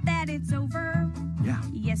up, that it's over. Yeah.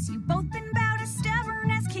 Yes, you've both been about as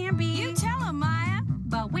stubborn as can be. You tell 'em, Maya.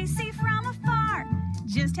 But we see from afar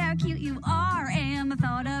just how cute you are, and the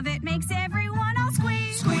thought of it makes everyone all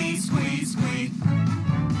squeeze. Squeeze, squeeze, squeeze.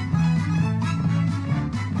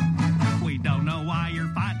 We don't know why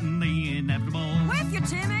you're fighting the inevitable. With you,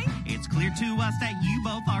 Timmy. It's clear to us that you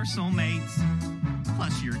both are soulmates.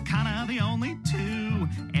 Plus, you're kinda the only two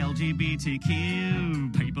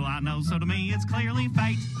LGBTQ people I know, so to me, it's clearly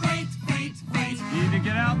fate. Fate, fate, fate. You need to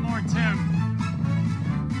get out more, Tim.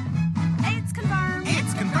 It's confirmed.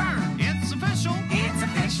 It's confirmed. It's official. It's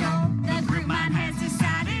official. The group mind has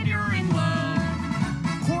decided you're in love.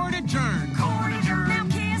 Court adjourned. Court adjourned. Now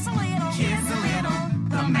kiss a little. Kiss a little.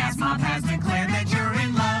 The mass mob has declared that you're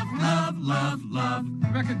in love. Love, love, love.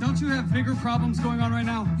 Rebecca, don't you have bigger problems going on right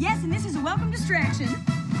now? Yes, and this is a welcome distraction.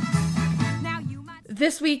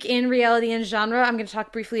 This week in reality and genre, I'm going to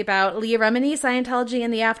talk briefly about Leah Remini, Scientology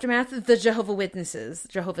and the Aftermath, the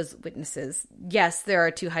Jehovah's Witnesses. Yes, there are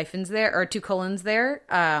 2 hyphens there, or 2 colons there,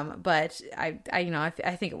 but I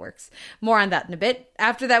think it works. More on that in a bit.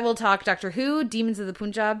 After that, we'll talk Doctor Who, Demons of the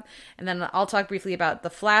Punjab, and then I'll talk briefly about The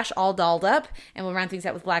Flash, All Dolled Up, and we'll round things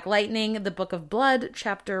out with Black Lightning, The Book of Blood,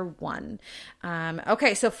 Chapter 1.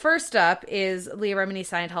 Okay, so first up is Leah Remini,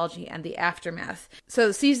 Scientology and the Aftermath.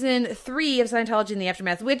 So season 3 of Scientology and the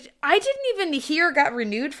Aftermath, which I didn't even hear got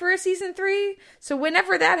renewed for a season 3. So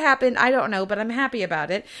whenever that happened, I don't know, but I'm happy about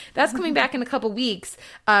it. That's coming back in a couple weeks.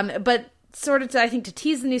 But sort of to, I think, to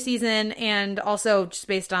tease the new season, and also just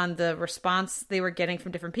based on the response they were getting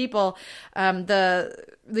from different people, the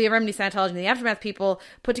Leah Remini Scientology and the Aftermath people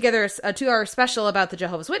put together a 2-hour special about the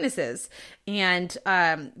Jehovah's Witnesses. And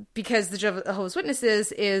because the Jehovah's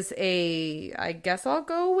Witnesses is I guess I'll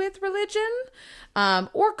go with religion,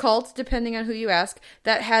 or cult, depending on who you ask,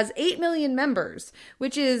 that has 8 million members,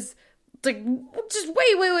 which is like just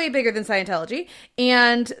way, way, way bigger than Scientology.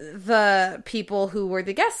 And the people who were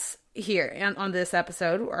the guests here on this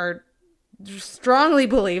episode are strongly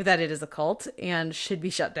believe that it is a cult and should be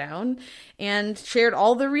shut down, and shared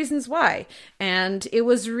all the reasons why. And it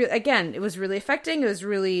was it was really affecting. It was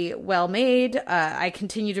really well made. I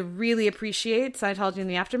continue to really appreciate Scientology in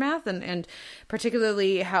the Aftermath, and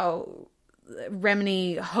particularly how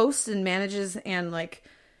Remini hosts and manages and like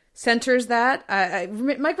centers that.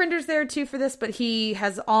 Mike Render's there too for this, but he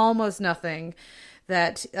has almost nothing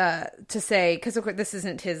that to say, because of course this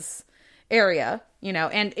isn't his area, you know.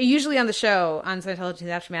 And usually on the show, on Scientology and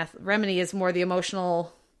the Aftermath, Remini is more the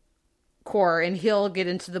emotional core, and he'll get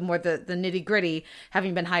into the nitty gritty,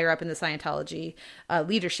 having been higher up in the Scientology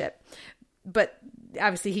leadership. But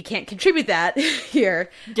obviously he can't contribute that here.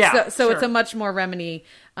 Yeah, so sure. It's a much more Remini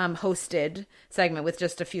hosted segment with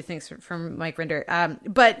just a few things from Mike Rinder.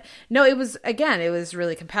 But no, it was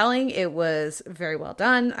really compelling. It was very well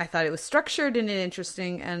done. I thought it was structured in an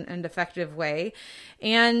interesting and effective way.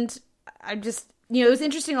 And I just, it was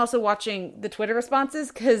interesting also watching the Twitter responses,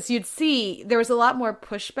 because you'd see there was a lot more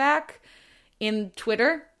pushback in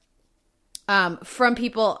Twitter from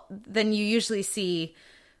people than you usually see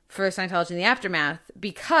for Scientology in the Aftermath,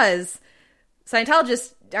 because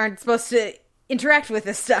Scientologists aren't supposed to interact with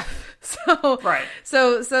this stuff. So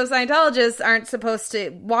Scientologists aren't supposed to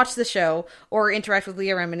watch the show or interact with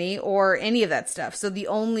Leah Remini or any of that stuff. So the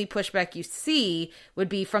only pushback you see would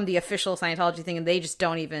be from the official Scientology thing, and they just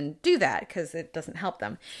don't even do that because it doesn't help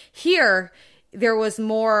them. Here, there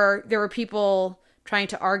were people trying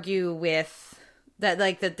to argue with that,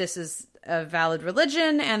 like, that this is a valid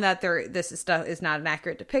religion and that this stuff is not an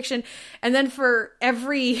accurate depiction. And then for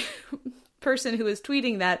every person who was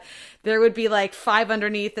tweeting that, there would be like 5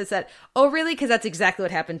 underneath that said, "Oh, really? Because that's exactly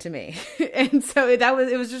what happened to me." And so it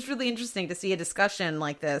was just really interesting to see a discussion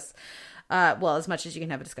like this. Well, as much as you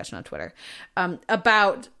can have a discussion on Twitter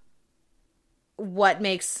about what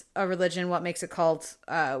makes a religion, what makes a cult,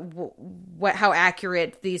 how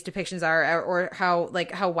accurate these depictions are, or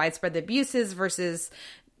how widespread the abuse is versus,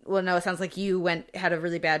 well, no, it sounds like you had a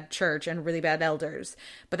really bad church and really bad elders,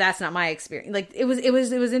 but that's not my experience. Like, it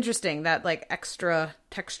was interesting, that like extra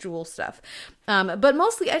textual stuff. But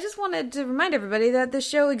mostly I just wanted to remind everybody that the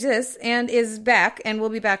show exists and is back, and we'll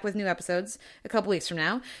be back with new episodes a couple weeks from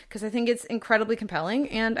now, because I think it's incredibly compelling,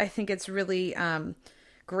 and I think it's really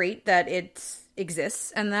great that it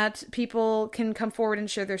exists and that people can come forward and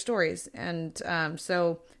share their stories. And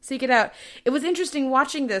so seek it out. It was interesting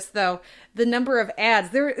watching this, though, the number of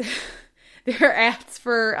ads. There are ads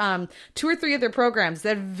for 2 or 3 of their programs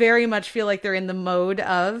that very much feel like they're in the mode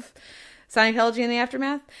of Scientology in the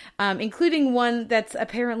Aftermath, including one that's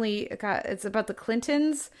apparently it's about the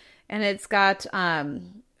Clintons, and it's got Monica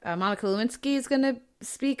Lewinsky is going to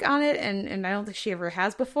speak on it, and I don't think she ever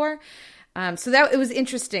has before. So it was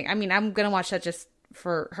interesting. I mean, I'm going to watch that just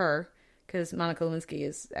for her, because Monica Lewinsky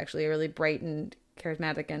is actually a really bright and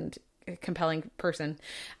charismatic and compelling person.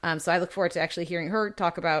 So I look forward to actually hearing her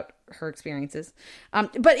talk about her experiences.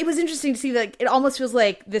 But it was interesting to see, like, it almost feels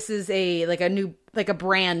like this is a new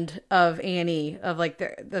brand of A&E,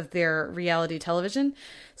 of their reality television.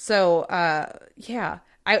 So, yeah.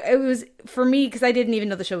 It was, for me, because I didn't even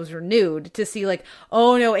know the show was renewed, to see like,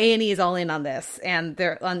 oh no, A&E is all in on this, and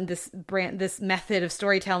they're on this this method of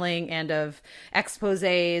storytelling and of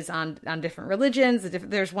exposés on different religions.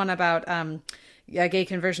 There's one about gay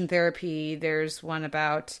conversion therapy. There's one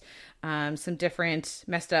about some different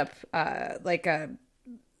messed up like I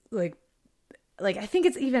think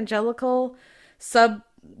it's evangelical sub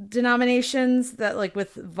denominations that, like,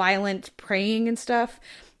 with violent praying and stuff.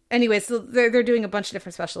 Anyway, so they're doing a bunch of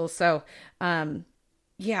different specials. So,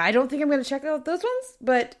 yeah, I don't think I'm going to check out those ones,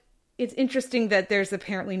 but it's interesting that there's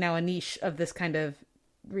apparently now a niche of this kind of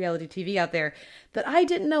reality TV out there that I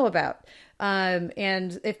didn't know about.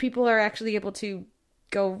 And if people are actually able to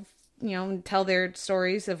go, and tell their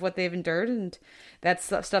stories of what they've endured, and that's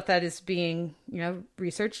stuff that is being,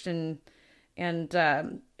 researched and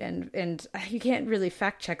you can't really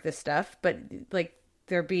fact check this stuff, but like,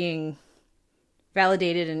 they're being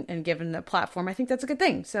validated and given the platform. I think that's a good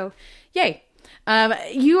thing. So, yay.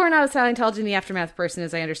 You are not a Scientology in the Aftermath person,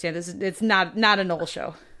 as I understand this. It's not a Noel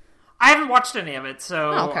show. I haven't watched any of it,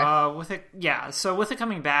 so okay. with it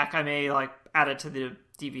coming back, I may like add it to the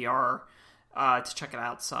DVR to check it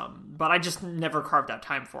out some. But I just never carved out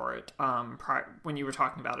time for it when you were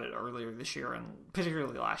talking about it earlier this year, and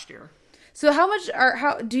particularly last year. So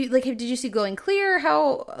did you see Going Clear?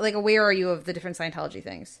 How like aware are you of the different Scientology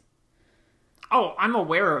things? Oh, I'm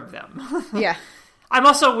aware of them. Yeah. I'm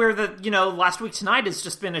also aware that, Last Week Tonight has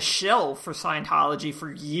just been a shill for Scientology for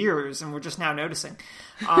years, and we're just now noticing.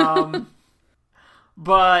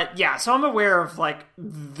 But, yeah, so I'm aware of, like,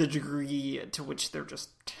 the degree to which they're just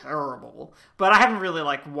terrible. But I haven't really,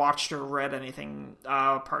 like, watched or read anything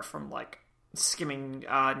apart from, like, skimming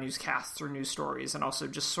newscasts or news stories, and also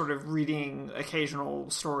just sort of reading occasional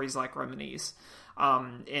stories like Remini's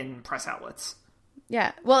in press outlets.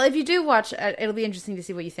 Yeah. Well, if you do watch, it'll be interesting to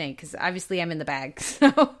see what you think, because obviously I'm in the bag.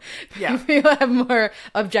 So yeah, maybe I'll have more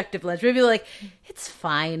objective lens. Maybe like, it's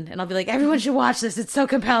fine. And I'll be like, everyone should watch this. It's so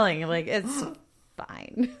compelling. I'm like, it's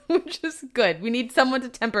fine, which is good. We need someone to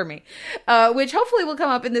temper me, which hopefully will come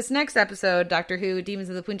up in this next episode, Doctor Who, Demons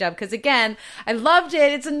of the Punjab, because again, I loved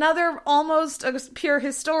it. It's another almost a pure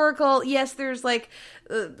historical. Yes, there's like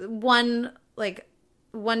one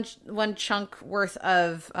chunk worth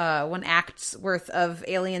of one act's worth of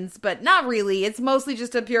aliens, but not really. It's mostly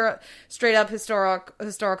just a pure straight up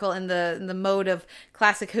historical in the mode of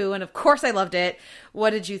classic Who, and of course I loved it. What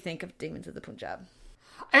did you think of Demons of the Punjab?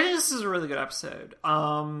 I think this is a really good episode.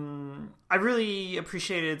 I really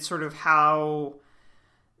appreciated sort of how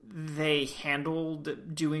they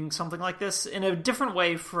handled doing something like this in a different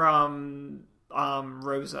way from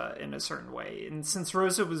Rosa in a certain way. And since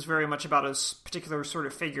Rosa was very much about a particular sort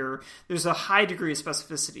of figure, there's a high degree of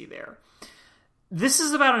specificity there. This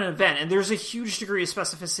is about an event, and there's a huge degree of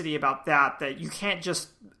specificity about that you can't just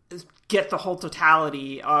get the whole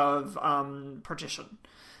totality of partition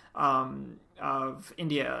of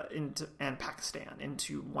India and Pakistan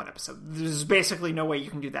into one episode. There's basically no way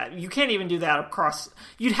you can do that. You can't even do that across...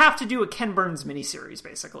 You'd have to do a Ken Burns miniseries,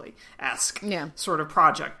 basically-esque sort of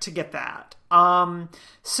project to get that.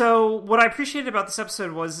 So what I appreciated about this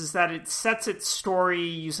episode is that it sets its story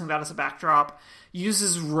using that as a backdrop,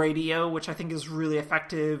 uses radio, which I think is really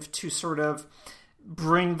effective to sort of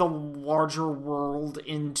bring the larger world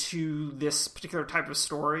into this particular type of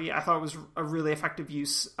story. I thought it was a really effective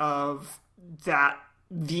use of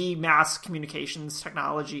the mass communications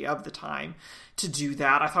technology of the time to do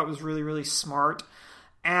that. I thought it was really, really smart.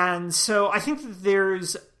 And so I think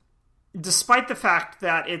that despite the fact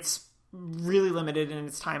that it's really limited in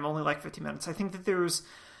its time, only like 50 minutes, I think that there's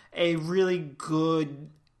a really good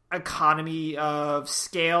economy of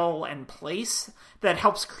scale and place that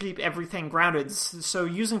helps keep everything grounded. So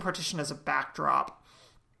using partition as a backdrop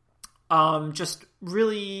just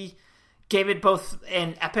really gave it both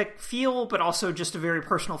an epic feel, but also just a very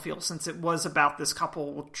personal feel, since it was about this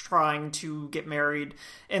couple trying to get married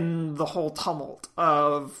in the whole tumult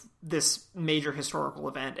of this major historical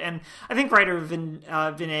event. And I think writer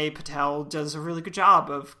Vinay Patel does a really good job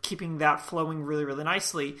of keeping that flowing really, really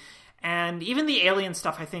nicely. And even the alien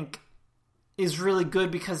stuff, I think, is really good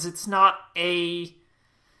because it's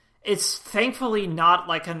thankfully not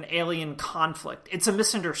like an alien conflict. It's a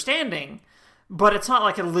misunderstanding, but it's not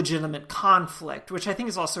like a legitimate conflict, which I think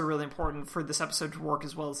is also really important for this episode to work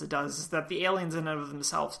as well as it does, is that the aliens in and of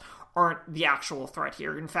themselves aren't the actual threat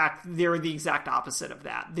here. In fact, they're the exact opposite of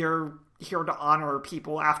that. They're here to honor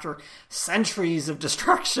people after centuries of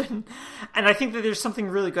destruction. And I think that there's something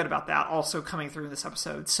really good about that also coming through in this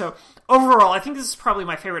episode. So overall, I think this is probably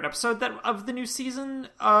my favorite episode of the new season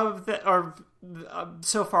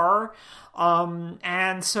so far.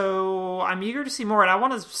 And so I'm eager to see more. And I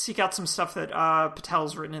want to seek out some stuff that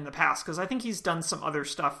Patel's written in the past, because I think he's done some other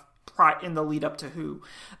stuff in the lead up to Who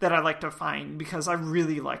that I like to find, because I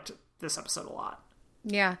really liked this episode a lot.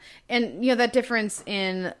 Yeah. And, that difference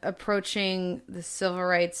in approaching the civil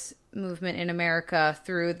rights movement in America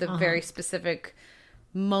through the very specific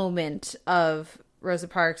moment of Rosa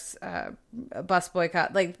Parks' bus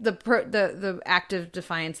boycott, like the active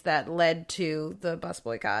defiance that led to the bus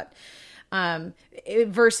boycott,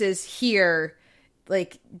 versus here,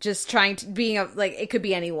 like just trying to it could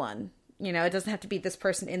be anyone. It doesn't have to be this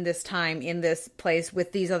person in this time, in this place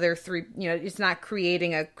with these other three, it's not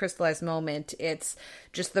creating a crystallized moment. It's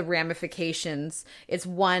just the ramifications. It's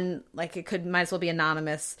one, like it might as well be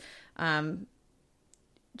anonymous,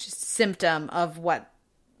 just symptom of what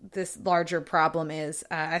this larger problem is.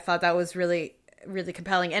 I thought that was really, really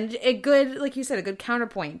compelling and a good, like you said, a good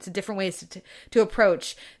counterpoint to different ways to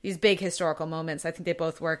approach these big historical moments. I think they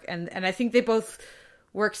both work. And I think they both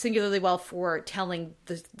work singularly well for telling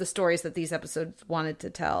the stories that these episodes wanted to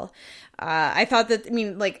tell. I thought that,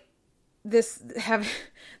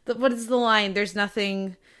 what is the line? There's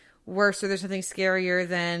nothing worse or there's nothing scarier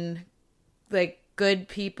than like good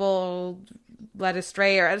people led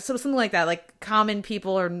astray or something like that. Like common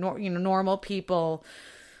people or normal people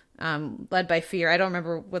led by fear. I don't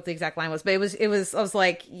remember what the exact line was, but it was. I was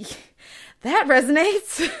like, that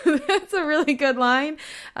resonates. That's a really good line.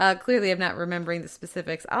 Clearly, I'm not remembering the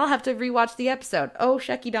specifics. I'll have to rewatch the episode. Oh,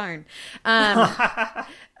 shucky darn.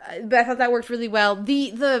 But I thought that worked really well.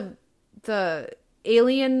 The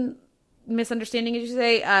alien misunderstanding, as you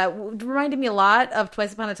say, reminded me a lot of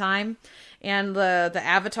Twice Upon a Time and the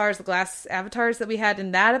avatars, the glass avatars that we had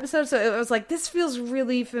in that episode. So it was like, this feels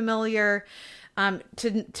really familiar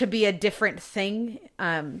to be a different thing.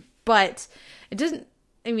 But it doesn't,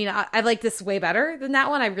 I mean, I like this way better than that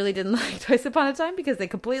one. I really didn't like Twice Upon a Time because they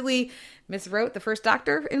completely miswrote the First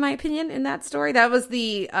Doctor, in my opinion, in that story. That was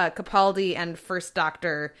the Capaldi and First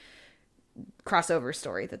Doctor crossover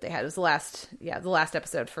story that they had. It was the last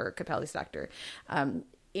episode for Capaldi's Doctor.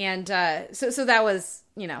 So that was,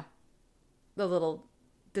 a little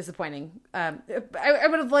disappointing. I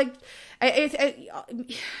would have liked,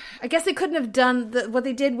 I guess they couldn't have done what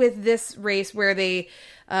they did with this race where they,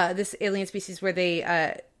 this alien species where they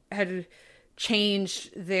had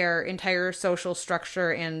changed their entire social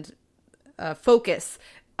structure and focus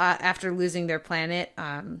after losing their planet.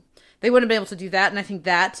 They wouldn't have been able to do that. And I think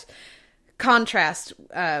that contrast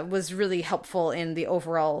was really helpful in the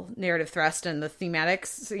overall narrative thrust and the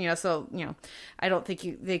thematics. I don't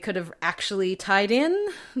think they could have actually tied in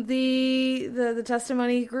the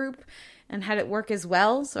testimony group and had it work as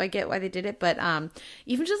well. So I get why they did it, but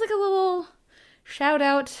even just like a little shout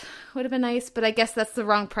out would have been nice. But I guess that's the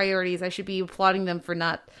wrong priorities. I should be applauding them for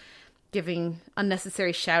not giving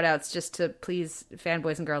unnecessary shout outs just to please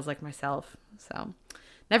fanboys and girls like myself. So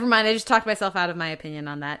never mind. I just talked myself out of my opinion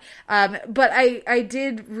on that. But I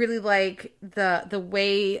did really like the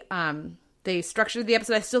way they structured the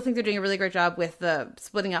episode. I still think they're doing a really great job with the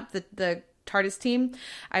splitting up the TARDIS team.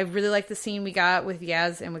 I really like the scene we got with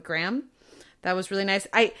Yaz and with Graham. That was really nice.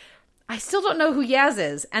 I still don't know who Yaz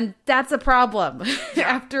is, and that's a problem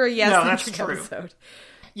after a Yaz-centric episode.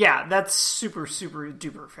 Yeah, that's super, super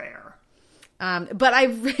duper fair. But I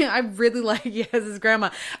really like Yaz's grandma.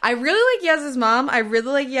 I really like Yaz's mom. I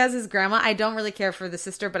really like Yaz's grandma. I don't really care for the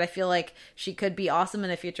sister, but I feel like she could be awesome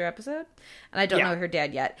in a future episode. And I don't know her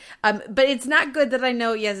dad yet. But it's not good that I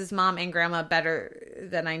know Yaz's mom and grandma better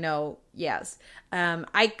than I know Yaz.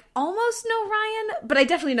 I almost know Ryan, but I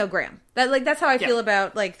definitely know Graham. That's how I feel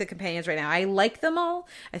about like the companions right now. I like them all.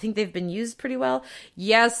 I think they've been used pretty well.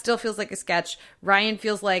 Yaz still feels like a sketch. Ryan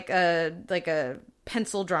feels like a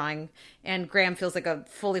pencil drawing, and Graham feels like a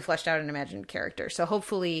fully fleshed out and imagined character. So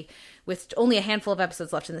hopefully with only a handful of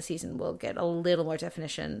episodes left in the season, we'll get a little more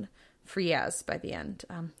definition for Yaz by the end.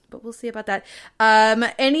 But we'll see about that.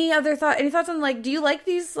 Any thoughts on like, do you like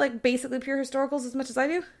these like basically pure historicals as much as I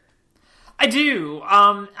do? I do.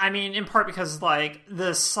 I mean, in part because like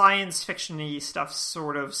the science fiction-y stuff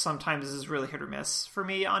sort of sometimes is really hit or miss for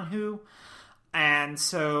me on Who. And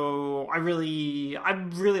so I'm really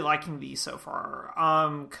liking these so far.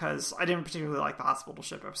 Cause I didn't particularly like the hospital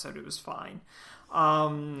ship episode. It was fine.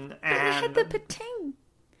 And it had the pating.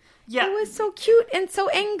 Yeah. It was so cute and so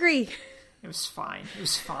angry. It was fine. It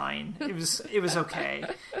was okay.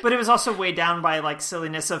 But it was also weighed down by like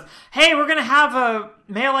silliness of, hey, we're going to have a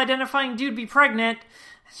male identifying dude be pregnant.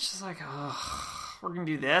 It's just like, oh, we're going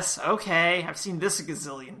to do this. Okay. I've seen this a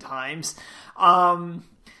gazillion times.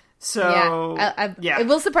 So it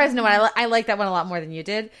will surprise no one. I like that one a lot more than you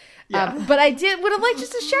did. Yeah. But I would have liked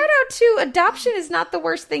just a shout out to adoption is not the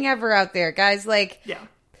worst thing ever out there, guys. Like,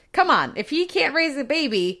 come on. If he can't raise a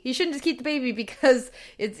baby, he shouldn't just keep the baby because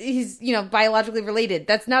he's biologically related.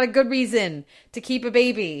 That's not a good reason to keep a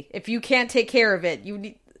baby if you can't take care of it.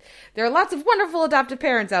 There are lots of wonderful adoptive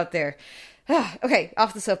parents out there. Okay,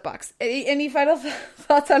 off the soapbox. Any final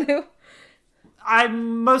thoughts on Who?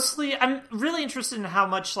 I'm really interested in how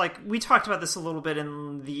much, like, we talked about this a little bit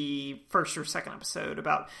in the first or second episode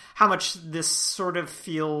about how much this sort of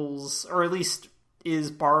feels, or at least is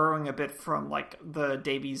borrowing a bit from, like, the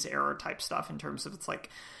Davies era type stuff in terms of its, like,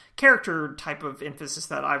 character type of emphasis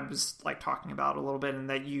that I was, like, talking about a little bit, and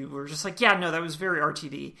that you were just like, yeah, no, that was very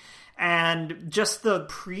RTD. And just the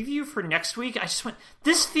preview for next week, I just went,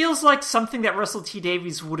 this feels like something that Russell T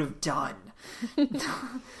Davies would have done.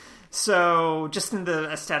 So, just in the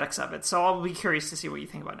aesthetics of it. So, I'll be curious to see what you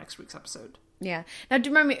think about next week's episode. Yeah. Now,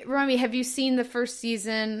 remind me, have you seen the first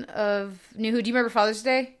season of New Who? Do you remember Father's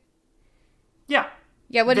Day? Yeah.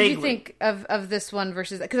 Yeah, what did you think of this one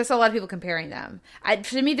versus... Because I saw a lot of people comparing them.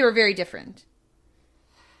 To me, they were very different.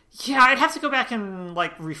 Yeah, I'd have to go back and,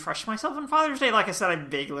 like, refresh myself on Father's Day. Like I said, I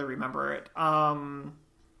vaguely remember it.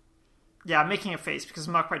 Yeah, I'm making a face because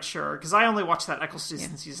I'm not quite sure. Because I only watched that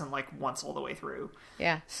Eccleston season, like, once all the way through.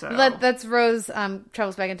 Yeah. So That's Rose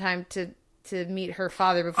travels back in time to meet her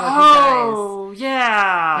father before he dies. Oh,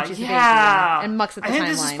 yeah. Yeah. And mucks at the timeline. I think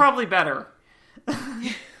this is probably better.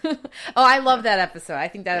 Oh, I love that episode. I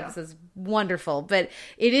think that episode's wonderful. But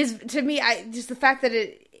it is, to me, just the fact that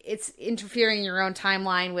it's interfering in your own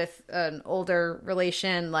timeline with an older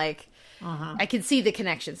relation, like, I can see the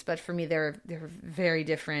connections, but for me, they're very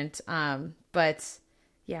different. But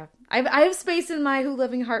yeah, I have space in my Who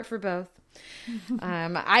Loving Heart for both.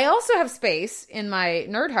 I also have space in my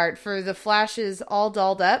nerd heart for the Flash's All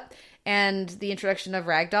Dolled Up and the introduction of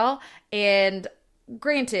Ragdoll. And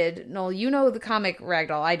granted, Noel, you know the comic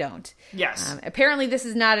Ragdoll. I don't. Yes. Apparently, this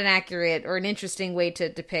is not an accurate or an interesting way to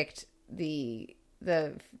depict the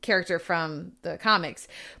character from the comics,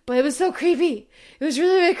 but it was so creepy. It was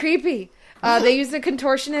really, really creepy. They used a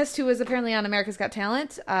contortionist who was apparently on America's Got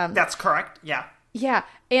Talent. That's correct. Yeah. Yeah,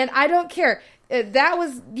 and I don't care. That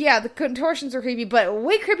was, the contortions are creepy, but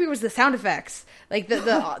way creepy was the sound effects. Like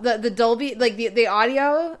the Dolby, like the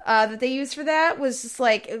audio that they used for that was just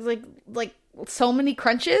like so many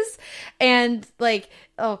crunches, and like,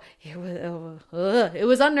 it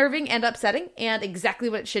was unnerving and upsetting, and exactly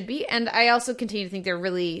what it should be. And I also continue to think they're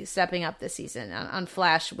really stepping up this season on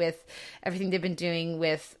Flash with everything they've been doing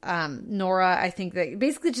with Nora. I think that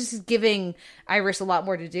basically just is giving Iris a lot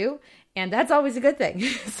more to do, and that's always a good thing.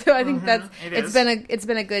 So I think it's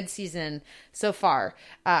been a good season so far.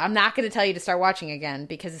 I'm not going to tell you to start watching again,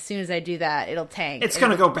 because as soon as I do that, it'll tank. It's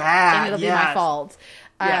going to go bad, and it'll be my fault.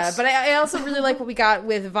 Yes. But I also really like what we got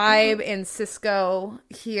with Vibe and Cisco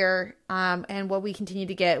here, and what we continue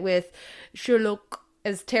to get with Sherlock,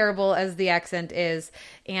 as terrible as the accent is,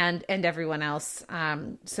 and everyone else.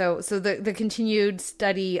 So the continued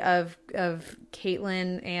study of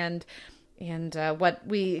Caitlin and what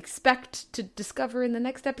we expect to discover in the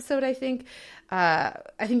next episode, I think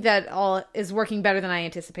that all is working better than I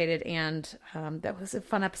anticipated, and that was a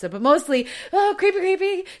fun episode. But mostly,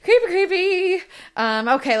 creepy.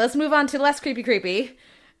 Okay, let's move on to less creepy,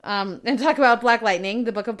 and talk about Black Lightning,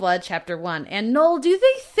 the Book of Blood, Chapter 1. And Noel, do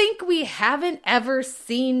they think we haven't ever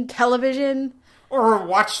seen television? Or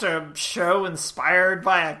watched a show inspired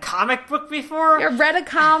by a comic book before? Or read a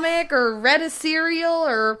comic, or read a serial,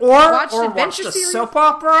 or watched adventure watched a series? soap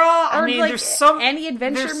opera? I mean, like there's any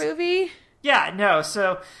adventure movie? Yeah, no.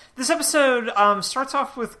 So this episode starts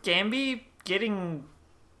off with Gamby getting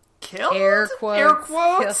killed? Air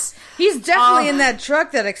quotes. He's definitely in that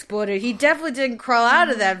truck that exploded. He definitely didn't crawl out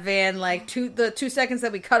of that van like the 2 seconds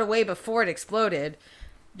that we cut away before it exploded.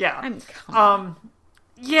 Yeah. I mean, come on.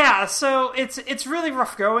 Yeah, so it's really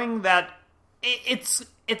rough going. That it's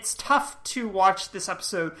tough to watch this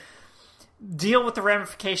episode deal with the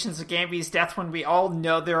ramifications of Gamby's death when we all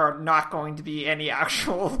know there are not going to be any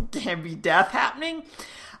actual Gamby death happening.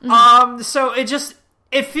 Mm-hmm. So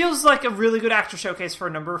it feels like a really good actor showcase for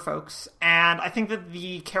a number of folks, and I think that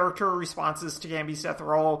the character responses to Gamby's death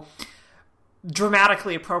are all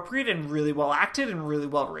dramatically appropriate and really well acted and really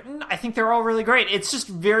well written. I think they're all really great. It's just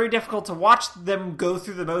very difficult to watch them go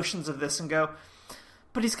through the motions of this and go,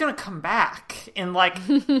 but he's going to come back in like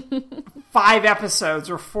 5 episodes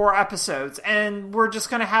or 4 episodes, and we're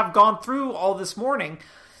just going to have gone through all this mourning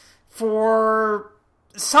for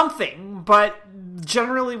something. But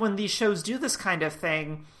generally when these shows do this kind of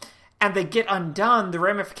thing and they get undone, the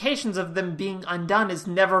ramifications of them being undone is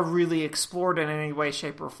never really explored in any way,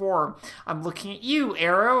 shape, or form. I'm looking at you,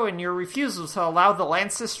 Arrow, and your refusal to allow the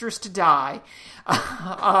Lancestors to die.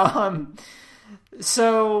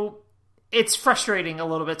 So it's frustrating a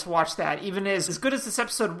little bit to watch that, even as good as this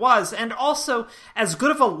episode was, and also as good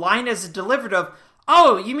of a line as it delivered of,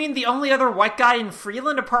 oh, you mean the only other white guy in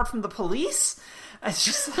Freeland apart from the police? It's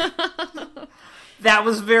just... That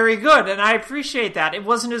was very good, and I appreciate that. It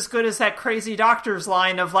wasn't as good as that crazy doctor's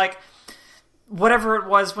line of, like, whatever it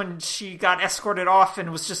was when she got escorted off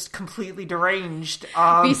and was just completely deranged.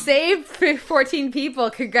 We saved 14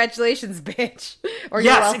 people. Congratulations, bitch. Or yes,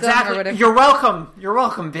 you're welcome, exactly. Or whatever. You're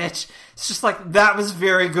welcome, bitch. It's just like, that was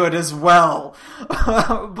very good as well.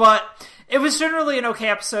 But it was generally an okay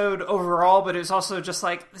episode overall, but it was also just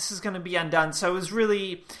like, this is going to be undone. So it was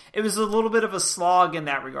a little bit of a slog in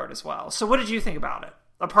that regard as well. So what did you think about it?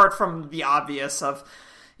 Apart from the obvious of,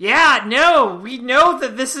 yeah, no, we know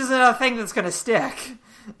that this isn't a thing that's going to stick.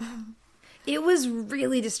 It was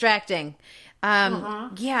really distracting.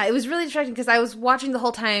 Yeah, it was really distracting because I was watching the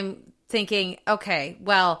whole time thinking, okay,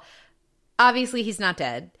 well, obviously he's not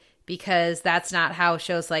dead, because that's not how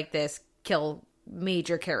shows like this kill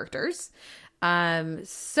major characters.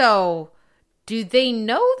 So do they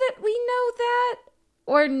know that we know that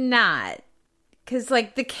or not? Because,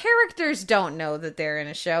 like, the characters don't know that they're in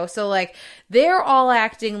a show. So, like, they're all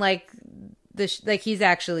acting like he's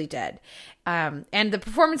actually dead. And the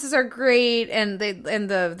performances are great. And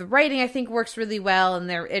the writing, I think, works really well.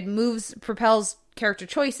 And it propels character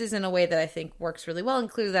choices in a way that I think works really well. And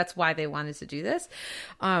clearly that's why they wanted to do this.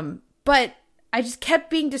 But I just kept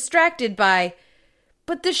being distracted by,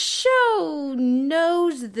 but the show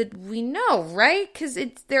knows that we know, right? Because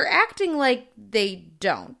they're acting like they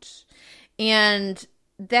don't. And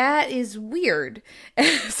that is weird.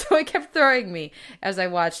 So it kept throwing me as I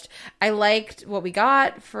watched. I liked what we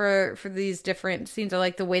got for these different scenes. I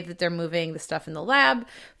like the way that they're moving the stuff in the lab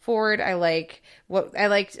forward. I liked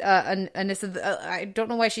Anissa. I don't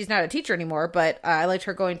know why she's not a teacher anymore, but I liked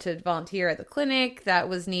her going to volunteer at the clinic. That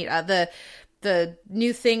was neat. The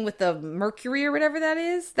new thing with the mercury or whatever that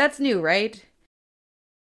is, that's new, right?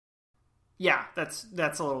 Yeah, that's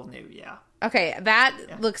a little new, yeah. Okay,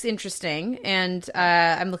 that looks interesting, and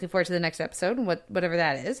I'm looking forward to the next episode, whatever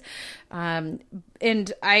that is. And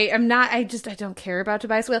I don't care about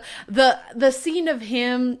Tobias Whale. The scene of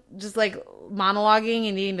him just like monologuing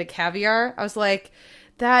and eating the caviar, I was like,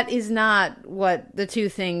 that is not what the two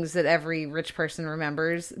things that every rich person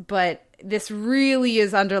remembers, but this really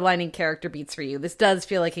is underlining character beats for you. This does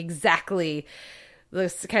feel like exactly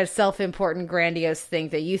this kind of self-important, grandiose thing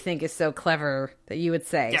that you think is so clever that you would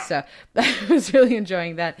say. Yeah. So I was really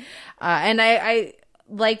enjoying that. And I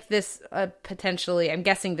like this potentially. I'm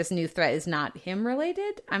guessing this new threat is not him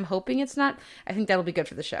related. I'm hoping it's not. I think that'll be good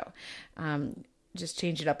for the show. Just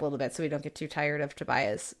change it up a little bit so we don't get too tired of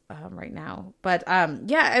Tobias right now. But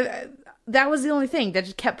that was the only thing that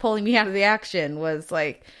just kept pulling me out of the action was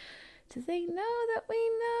like, do they know that we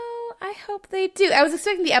know? I hope they do. I was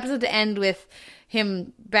expecting the episode to end with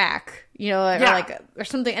him back, or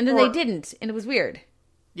something, and then they didn't, and it was weird.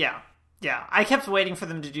 Yeah. I kept waiting for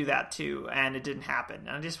them to do that too, and it didn't happen.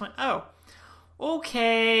 And I just went, oh,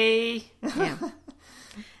 okay. Yeah.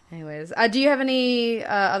 Anyways, do you have any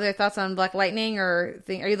other thoughts on Black Lightning or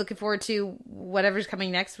thing? Are you looking forward to whatever's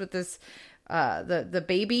coming next with this, the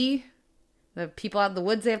baby, the people out in the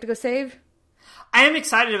woods they have to go save? I am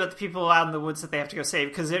excited about the people out in the woods that they have to go save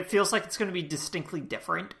because it feels like it's going to be distinctly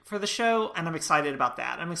different for the show, and I'm excited about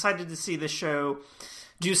that. I'm excited to see the show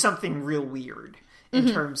do something real weird in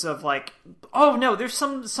terms of like, oh no, there's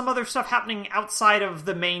some other stuff happening outside of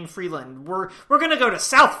the main Freeland. We're going to go to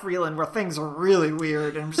South Freeland where things are really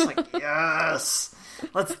weird, and I'm just like, yes,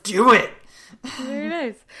 let's do it. Very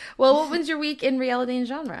nice. Well, what was your week in reality and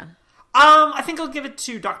genre? I think I'll give it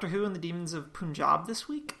to Doctor Who and the Demons of Punjab this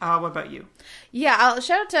week. What about you? Yeah, I'll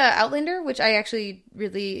shout out to Outlander, which I actually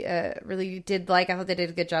really did like. I thought they did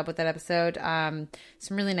a good job with that episode.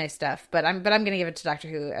 Some really nice stuff. But I'm going to give it to Doctor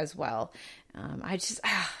Who as well. I'm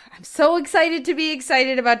so excited to be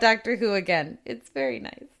excited about Doctor Who again. It's very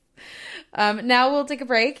nice. Now we'll take a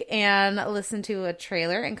break and listen to a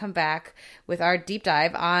trailer and come back with our deep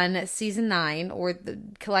dive on season 9 or the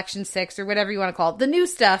collection 6 or whatever you want to call it. The new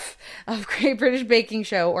stuff of Great British Baking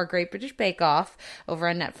Show or Great British Bake Off over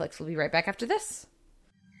on Netflix. We'll be right back after this.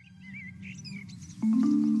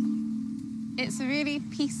 It's a really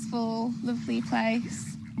peaceful, lovely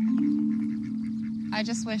place. I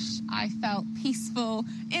just wish I felt peaceful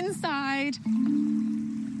inside.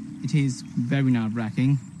 It is very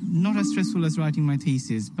nerve-wracking. Not as stressful as writing my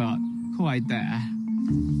thesis, but quite there.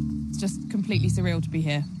 It's just completely surreal to be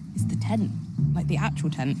here. It's the tent, like the actual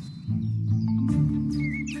tent.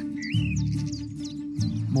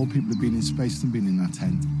 More people have been in space than been in that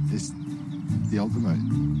tent. It's the ultimate.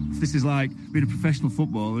 This is like being a professional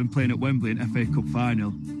footballer and playing at Wembley in FA Cup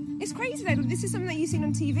final. It's crazy though. This is something that you've seen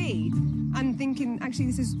on TV and thinking, actually,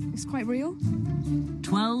 it's quite real.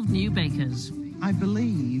 12 new bakers. I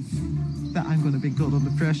believe that I'm going to be good under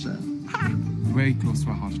pressure. Ha! Very close to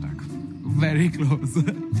a heart attack. Very close.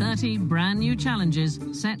 30 brand new challenges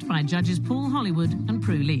set by judges Paul Hollywood and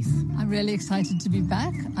Prue Leith. I'm really excited to be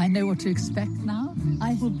back. I know what to expect now.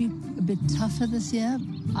 I will be a bit tougher this year.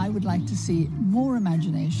 I would like to see more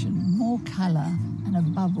imagination, more colour, and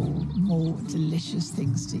above all, more delicious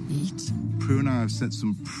things to eat. Prue and I have set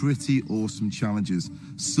some pretty awesome challenges.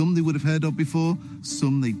 Some they would have heard of before,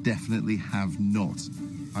 some they definitely have not.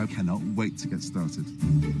 I cannot wait to get started.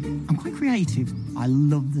 I'm quite creative. I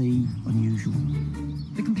love the unusual.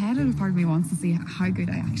 The competitive part of me wants to see how good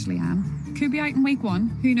I actually am. Could be out in week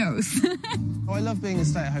 1, who knows? I love being a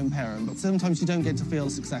stay-at-home parent, but sometimes you don't get to feel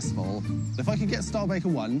successful. If I could get Star Baker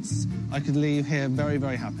once, I could leave here very,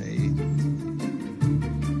 very happy.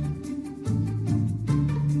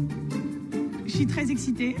 She suis très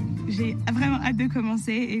excitée. J'ai vraiment hâte de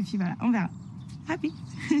commencer. Et puis voilà, on verra. Happy.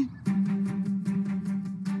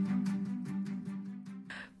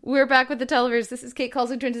 We're back with the Televerse. This is Kate Calls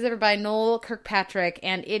Twins Ever by Noel Kirkpatrick,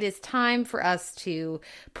 and it is time for us to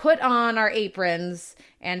put on our aprons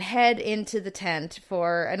and head into the tent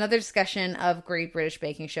for another discussion of Great British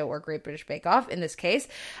Baking Show, or Great British Bake Off in this case.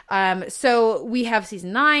 So we have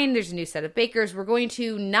season 9. There's a new set of bakers. We're going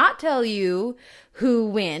to not tell you who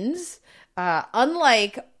wins,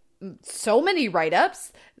 unlike so many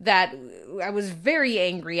write-ups that I was very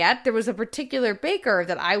angry at. There was a particular baker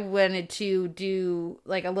that I wanted to do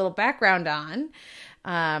like a little background on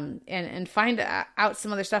and find out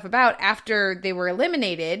some other stuff about after they were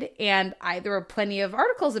eliminated. And there were plenty of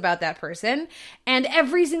articles about that person, and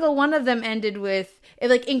every single one of them ended with,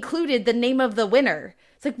 it like included the name of the winner.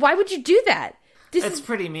 It's like, why would you do that? It's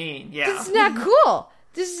pretty mean. Yeah. This is not cool.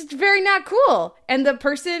 This is very not cool. And the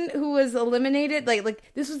person who was eliminated, like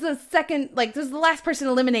this was the second, like this was the last person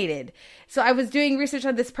eliminated. So I was doing research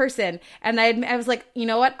on this person, and I was like, you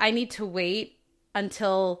know what? I need to wait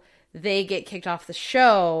until they get kicked off the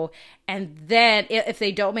show, and then if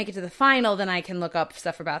they don't make it to the final, then I can look up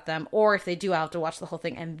stuff about them. Or if they do, I'll have to watch the whole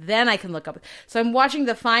thing, and then I can look up. So I'm watching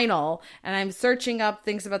the final, and I'm searching up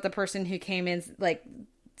things about the person who came in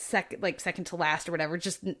second to last or whatever,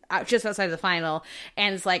 just outside of the final,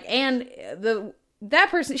 and it's like, and that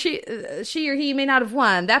person, she or he may not have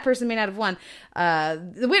won. That person may not have won.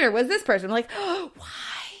 The winner was this person. I'm like, oh, why?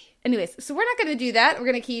 Anyways, so we're not going to do that. We're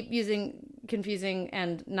going to keep using confusing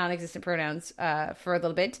and non-existent pronouns for a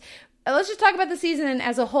little bit. Let's just talk about the season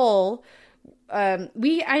as a whole. I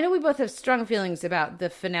know we both have strong feelings about the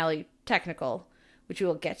finale technical, which we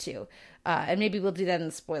will get to. And maybe we'll do that in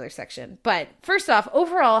the spoiler section. But first off,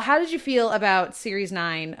 overall, how did you feel about Series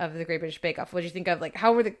 9 of the Great British Bake Off? What did you think of, like,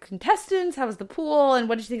 how were the contestants? How was the pool? And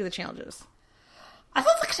what did you think of the challenges? I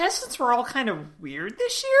thought the contestants were all kind of weird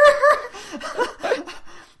this year.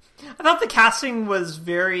 I thought the casting was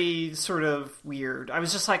very sort of weird. I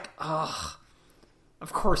was just like, ugh.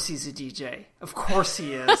 Of course he's a DJ. Of course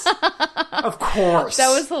he is. Of course. That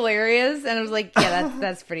was hilarious. And I was like, yeah,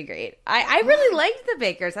 that's pretty great. I really liked the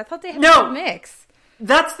bakers. I thought they had a good mix.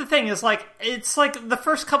 That's the thing, is like, it's like the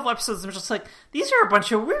first couple episodes, I'm just like, these are a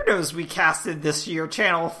bunch of weirdos we casted this year,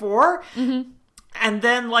 Channel 4. Mm-hmm. And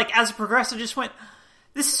then, like, as it progressed, I just went,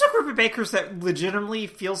 this is a group of bakers that legitimately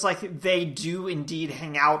feels like they do indeed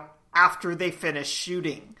hang out after they finish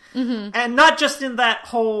shooting. Mm-hmm. And not just in that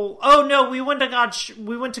whole, oh no, we went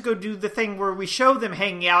to go do the thing where we show them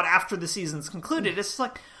hanging out after the season's concluded. It's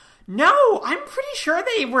like, no, I'm pretty sure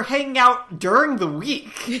they were hanging out during the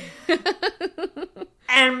week.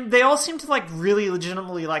 And they all seem to like really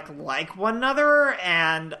legitimately like one another,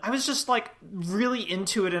 and I was just like really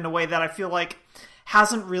into it in a way that I feel like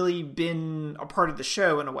hasn't really been a part of the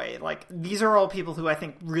show in a way. Like, these are all people who I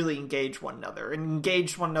think really engage one another, and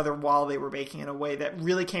engaged one another while they were baking in a way that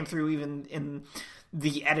really came through even in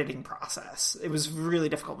the editing process. It was really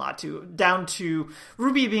difficult not to. Down to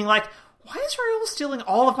Ruby being like, why is Raoul stealing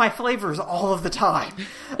all of my flavors all of the time?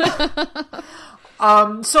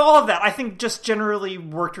 So all of that, I think, just generally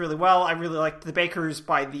worked really well. I really liked the bakers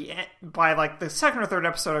by like the second or third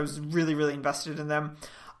episode. I was really, really invested in them.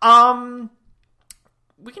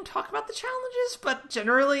 We can talk about the challenges, but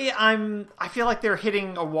generally I feel like they're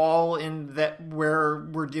hitting a wall in that where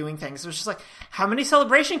we're doing things. It's just like, how many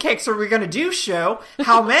celebration cakes are we going to do, show?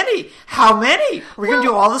 How many? We're going to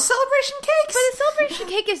do all the celebration cakes? But a celebration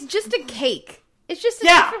cake is just a cake. It's just a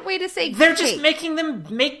different way to say they're cake. Just making them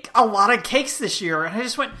make a lot of cakes this year, and I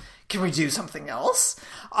just went, can we do something else?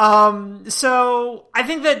 So I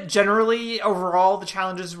think that generally, overall, the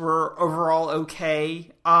challenges were overall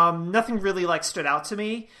okay. Nothing really like stood out to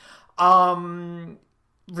me,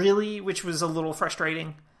 really, which was a little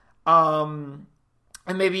frustrating. And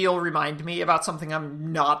maybe you'll remind me about something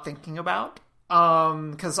I'm not thinking about.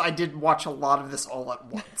 Because I did watch a lot of this all at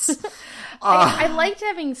once. I liked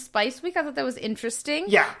having Spice Week. I thought that was interesting.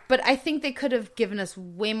 Yeah. But I think they could have given us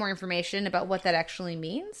way more information about what that actually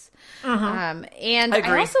means. Mm-hmm. And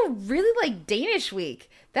I also really like Danish Week.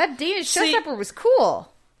 That Danish showstopper was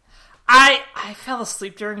cool. I fell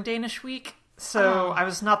asleep during Danish Week, so I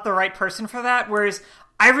was not the right person for that. Whereas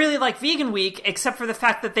I really like Vegan Week, except for the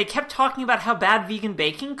fact that they kept talking about how bad vegan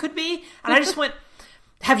baking could be. And I just went,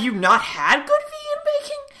 have you not had good vegan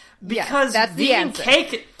baking? Because that's vegan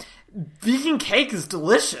cake is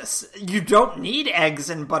delicious. You don't need eggs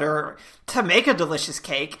and butter to make a delicious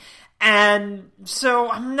cake. And so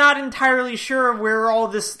I'm not entirely sure where all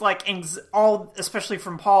this, like, especially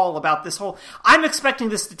from Paul, about this whole, I'm expecting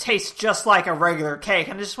this to taste just like a regular cake.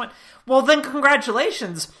 And I just went, well, then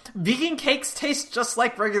congratulations. Vegan cakes taste just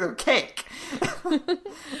like regular cake.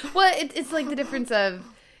 Well, it's like the difference of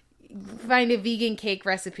find a vegan cake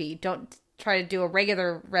recipe. Don't try to do a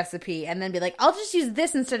regular recipe and then be like, I'll just use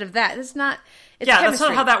this instead of that. It's chemistry. That's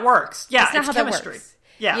not how that works. Yeah, it's not how chemistry.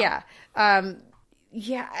 That works. Yeah.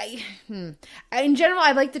 In general,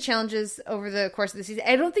 I like the challenges over the course of the season.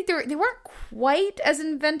 I don't think they weren't quite as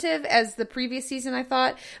inventive as the previous season, I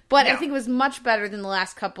thought, but I think it was much better than the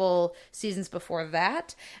last couple seasons before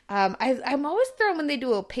that. I'm always thrown when they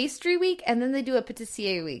do a pastry week and then they do a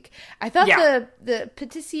patissier week. I thought the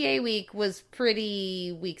patissier week was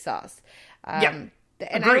pretty weak sauce. And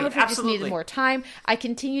I don't know if it just needed more time. I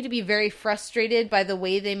continue to be very frustrated by the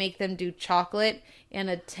way they make them do chocolate in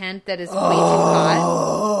a tent that is way too hot.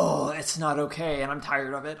 Oh, it's not okay, and I'm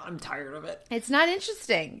tired of it. It's not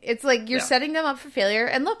interesting. It's like you're setting them up for failure,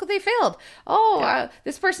 and look, they failed.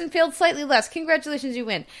 This person failed slightly less. Congratulations, you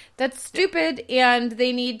win. That's stupid, and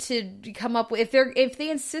they need to come up with, if they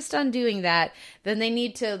insist on doing that, then they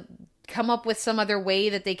need to come up with some other way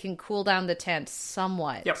that they can cool down the tent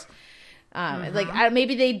somewhat. Yep. Like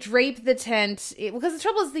maybe they drape the tent, because the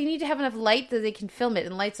trouble is they need to have enough light that they can film it,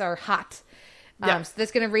 and lights are hot. So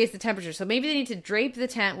that's going to raise the temperature. So maybe they need to drape the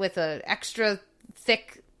tent with an extra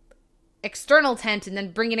thick external tent and then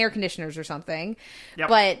bring in air conditioners or something. Yep.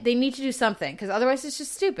 But they need to do something, because otherwise it's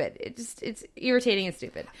just stupid. It's irritating and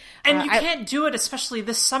stupid. And you can't do it, especially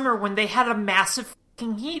this summer when they had a massive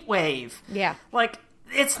fucking heat wave. Yeah. Like,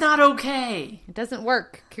 it's not okay. It doesn't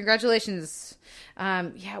work. Congratulations.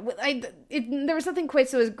 There was nothing quite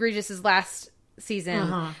so egregious as last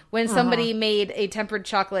season when somebody made a tempered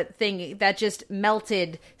chocolate thing that just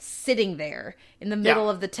melted sitting there in the middle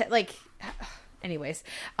of the anyways,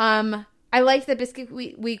 I liked that biscuit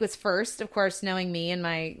week was first, of course, knowing me and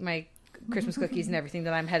my Christmas cookies and everything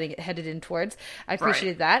that I'm headed in towards. I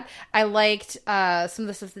appreciated that. I liked some of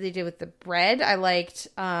the stuff that they did with the bread. I liked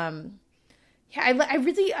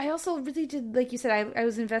I also really did, like you said, I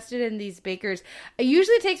was invested in these bakers. It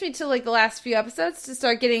usually takes me to like the last few episodes to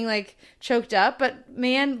start getting like choked up, but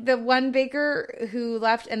man, the one baker who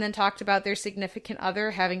left and then talked about their significant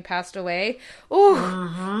other having passed away.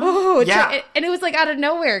 And it was like out of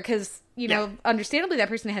nowhere, because understandably that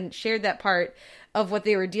person hadn't shared that part of what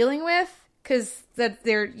they were dealing with, because that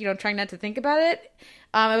they're trying not to think about it.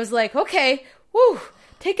 I was like, okay,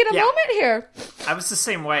 taking a moment here. I was the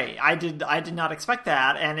same way. I did not expect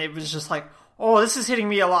that, and it was just like, oh, this is hitting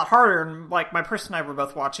me a lot harder. And like my person and I were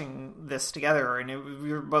both watching this together, and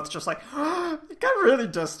we were both just like, oh, it got really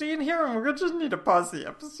dusty in here, and we're gonna just need to pause the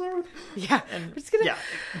episode. Yeah, and we're just gonna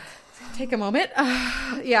take a moment.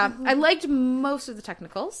 I liked most of the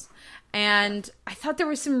technicals, and I thought there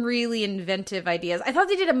were some really inventive ideas. I thought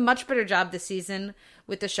they did a much better job this season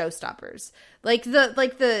with the showstoppers, like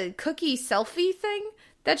the cookie selfie thing.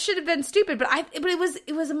 That should have been stupid, but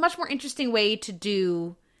it was a much more interesting way to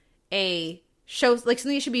do a show, like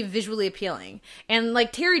something that should be visually appealing. And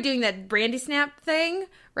like Terry doing that brandy snap thing,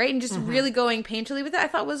 right, and just really going painterly with it, I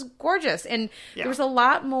thought was gorgeous. And there's a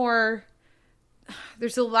lot more,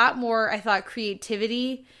 I thought,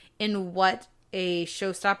 creativity in what a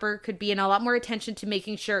showstopper could be, and a lot more attention to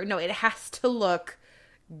making sure, it has to look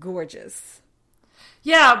gorgeous.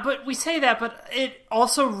 Yeah, but we say that, but it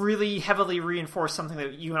also really heavily reinforced something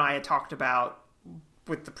that you and I had talked about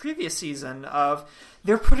with the previous season of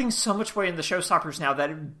they're putting so much weight in the showstoppers now that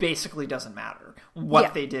it basically doesn't matter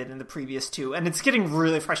what they did in the previous two. And it's getting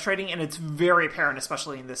really frustrating, and it's very apparent,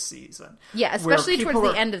 especially in this season. Yeah, especially towards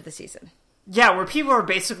the end of the season. Yeah, where people are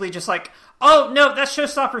basically just like, oh, no, that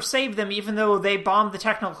showstopper saved them, even though they bombed the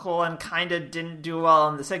technical and kind of didn't do well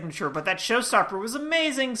on the signature. But that showstopper was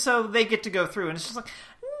amazing, so they get to go through. And it's just like,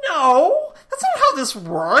 no, that's not how this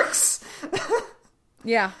works.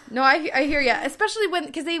 Yeah, no, I hear you. Especially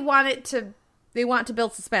because they want to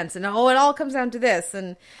build suspense. And, it all comes down to this.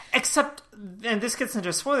 And except, and this gets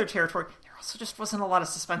into spoiler territory, there also just wasn't a lot of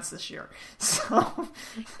suspense this year. So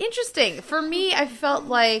interesting. For me, I felt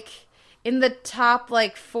like in the top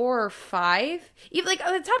 4 or 5, even like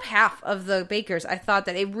on the top half of the bakers, I thought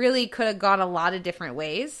that it really could have gone a lot of different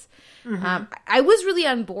ways. I was really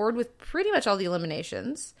on board with pretty much all the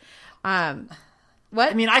eliminations.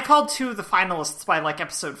 What? I mean, I called 2 of the finalists by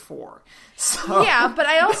episode 4. So. Yeah, but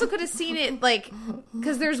I also could have seen it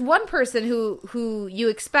because there's one person who you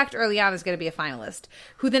expect early on is going to be a finalist,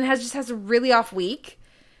 who then has a really off week.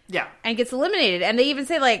 Yeah. And gets eliminated. And they even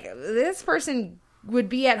say this person would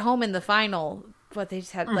be at home in the final but they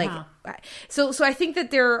just had like, so I think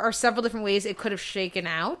that there are several different ways it could have shaken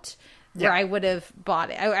out where I would have bought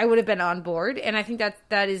it. I would have been on board. And I think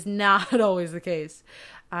that is not always the case.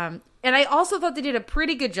 And I also thought they did a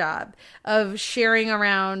pretty good job of sharing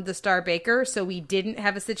around the Star Baker, so we didn't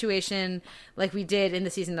have a situation like we did in the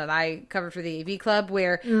season that I covered for the AV Club,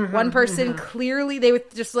 where one person clearly, they were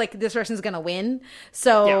just like, this person's going to win,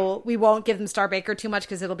 so we won't give them Star Baker too much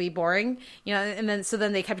because it'll be boring, you know, and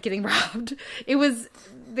then they kept getting robbed. It was,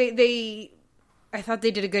 I thought they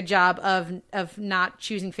did a good job of not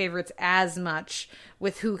choosing favorites as much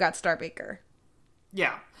with who got Star Baker.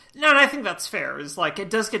 Yeah. No, and I think that's fair. Is like it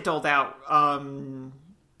does get doled out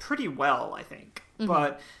pretty well, I think.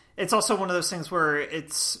 But it's also one of those things where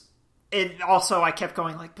it also I kept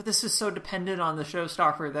going like, but this is so dependent on the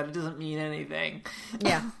showstopper that it doesn't mean anything.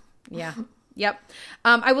 Yep.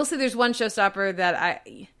 I will say there's one showstopper that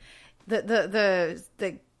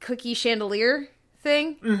the cookie chandelier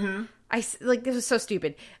thing. I like, this was so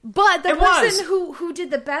stupid. But the person who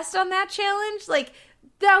did the best on that challenge, like,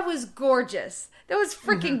 that was gorgeous. That was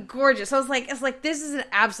freaking gorgeous. I was like, this is an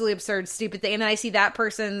absolutely absurd, stupid thing. And then I see that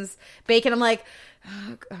person's bacon. I'm like,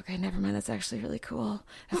 oh, okay, never mind. That's actually really cool.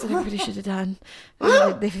 That's what everybody should have done.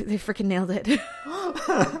 They freaking nailed it.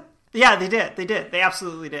 Yeah, they did. They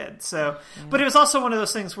absolutely did. So, but it was also one of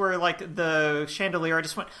those things where, like, the chandelier, I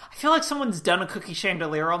feel like someone's done a cookie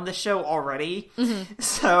chandelier on this show already.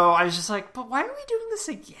 So I was just like, but why are we doing this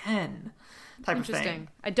again? Type of thing.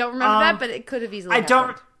 I don't remember that, but it could have easily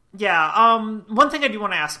happened. Yeah. One thing I do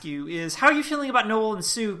want to ask you is, how are you feeling about Noel and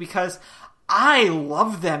Sue? Because I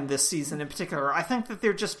love them this season in particular. I think that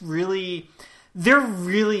they're just really... They're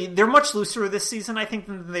much looser this season, I think,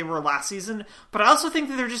 than they were last season. But I also think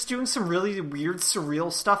that they're just doing some really weird,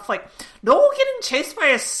 surreal stuff. Like, Noel getting chased by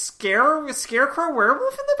a scarecrow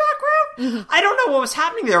werewolf in the background? I don't know what was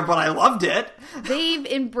happening there, but I loved it. They've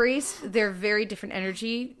embraced their very different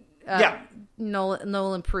energy.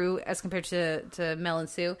 Noel and Prue as compared to Mel and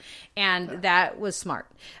Sue, and that was smart.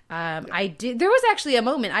 There was actually a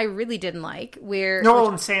moment I really didn't like where Noel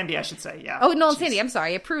and Sandy, I should say. Yeah. Oh, Noel and Sandy. I'm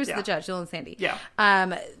sorry. Prue's the judge. Noel and Sandy.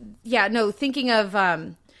 Thinking of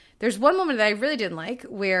there's one moment that I really didn't like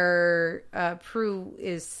where Prue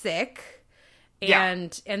is sick,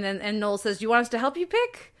 and Noel says, "Do you want us to help you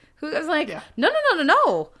pick?" I was like,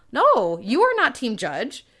 No. You are not Team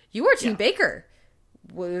Judge. You are Team Baker.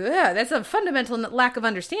 Well, that's a fundamental lack of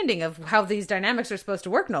understanding of how these dynamics are supposed to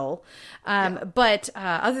work, Noel. But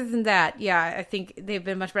other than that, I think they've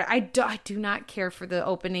been much better. I do not care for the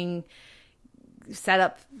opening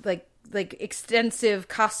setup, like extensive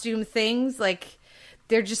costume things. Like,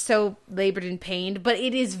 they're just so labored and pained. But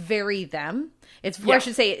it is very them. I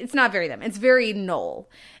should say it's not very them. It's very Noel.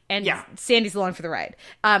 And Sandy's along for the ride.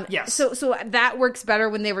 So that works better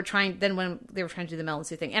when they were trying to do the Mel and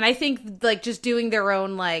Sue thing. And I think like just doing their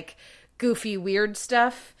own like goofy weird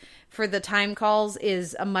stuff for the time calls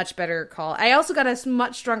is a much better call. I also got a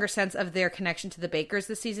much stronger sense of their connection to the Bakers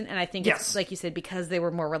this season, and I think it's like you said, because they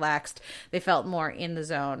were more relaxed, they felt more in the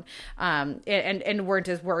zone, and weren't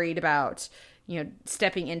as worried about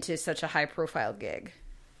stepping into such a high profile gig.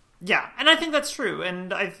 Yeah, and I think that's true.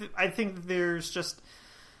 And I think there's just.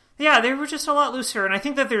 Yeah, they were just a lot looser, and I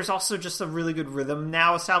think that there's also just a really good rhythm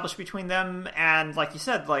now established between them, and like you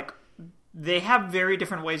said, like, they have very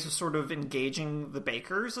different ways of sort of engaging the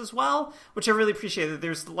Bakers as well, which I really appreciate. That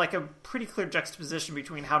there's like a pretty clear juxtaposition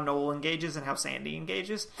between how Noel engages and how Sandy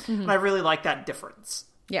engages, and I really like that difference.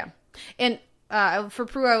 Yeah, and for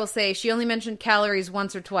Prue, I will say she only mentioned calories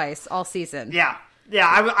once or twice all season. Yeah,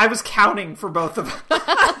 I was counting for both of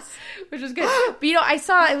them. Which was good. But,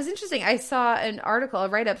 it was interesting. I saw an article, a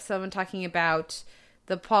write-up, someone talking about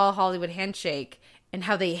the Paul Hollywood handshake and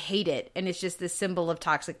how they hate it. And it's just this symbol of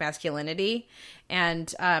toxic masculinity.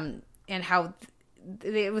 And how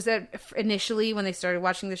it was initially when they started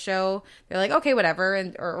watching the show, they're like, okay,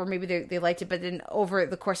 whatever. Or maybe they liked it. But then over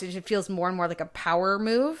the course, it just feels more and more like a power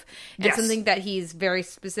move. And something that he's very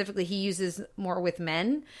specifically, he uses more with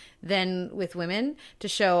men than with women to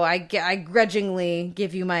show I grudgingly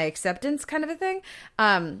give you my acceptance kind of a thing.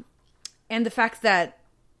 And the fact that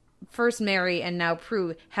first Mary and now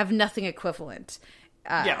Prue have nothing equivalent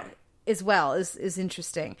as well is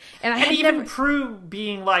interesting. And even Prue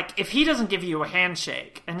being like, if he doesn't give you a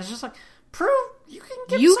handshake, and it's just like, Prue, you can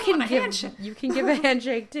give someone a handshake. You can give a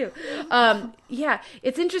handshake too.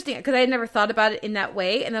 It's interesting because I had never thought about it in that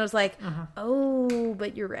way, and then I was like, oh,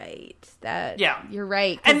 but you're right. You're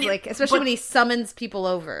right. And like, especially when he summons people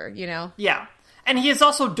over, Yeah. And he is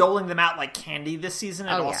also doling them out like candy this season,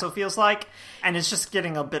 it Oh, yeah. also feels like. And it's just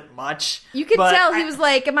getting a bit much. You could tell he was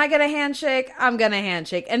like, am I going to handshake? I'm going to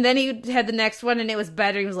handshake. And then he had the next one and it was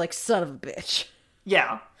better. He was like, son of a bitch.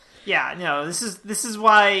 Yeah. Yeah, no, this is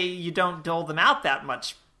why you don't dole them out that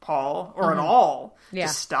much, Paul, or at all. Yeah.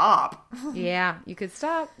 Just stop. Yeah, you could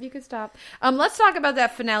stop. Let's talk about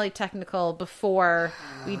that finale technical before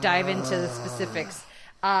we dive into the specifics.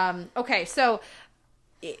 Okay, so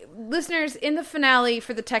listeners, in the finale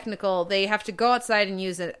for the technical, they have to go outside and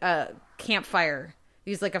use a campfire,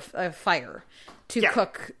 use like a fire to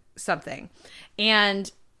cook something.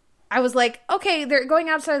 And I was like, okay, they're going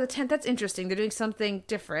outside of the tent. That's interesting. They're doing something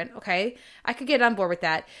different. Okay, I could get on board with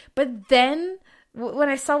that. But then when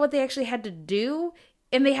I saw what they actually had to do,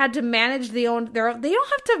 and they had to manage they don't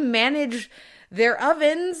have to manage their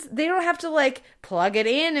ovens. They don't have to like plug it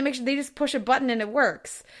in and make sure they just push a button and it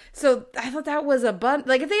works. So I thought that was a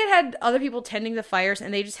like if they had other people tending the fires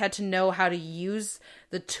and they just had to know how to use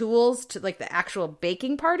the tools to like the actual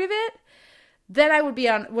baking part of it, then I would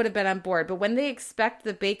have been on board. But when they expect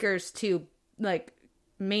the bakers to like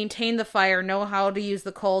maintain the fire, know how to use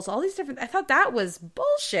the coals, all these different, I thought that was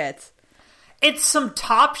bullshit. It's some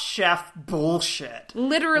Top Chef bullshit.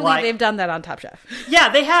 Literally, they've done that on Top Chef. Yeah,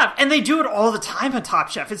 they have. And they do it all the time on Top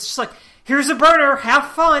Chef. It's just like, here's a burner,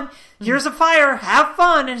 have fun. Here's a fire, have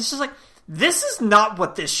fun. And it's just like, this is not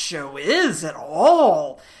what this show is at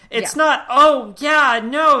all. It's not, oh, yeah,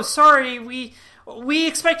 no, sorry, we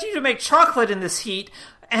expect you to make chocolate in this heat.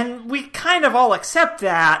 And we kind of all accept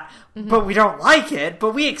that, but we don't like it,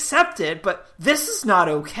 but we accept it, but this is not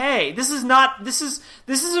okay. This is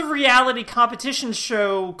a reality competition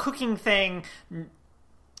show cooking thing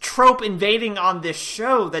trope invading on this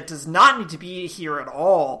show that does not need to be here at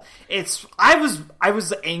all. I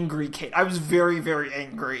was angry, Kate. I was very, very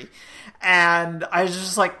angry. And I was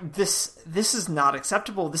just like, this is not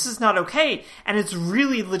acceptable. This is not okay. And it's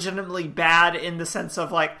really legitimately bad in the sense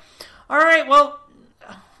of like, all right, well,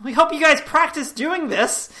 we hope you guys practice doing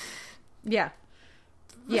this. Yeah.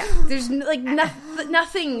 Yeah. There's like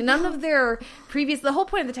nothing, none of their previous, the whole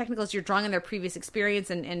point of the technical is you're drawing on their previous experience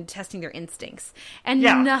and testing their instincts. And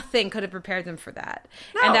nothing could have prepared them for that.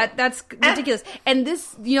 No. And that's ridiculous. And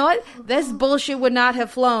this, you know what? This bullshit would not have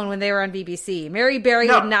flown when they were on BBC. Mary Berry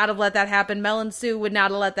would not have let that happen. Mel and Sue would not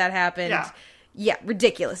have let that happen. Yeah,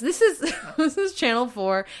 ridiculous. This is Channel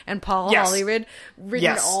 4 and Paul Hollywood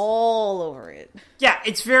written all over it. Yeah,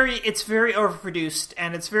 it's very overproduced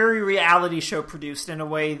and it's very reality show produced in a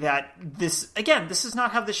way that this is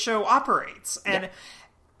not how the show operates. And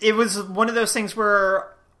it was one of those things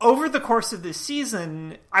where over the course of this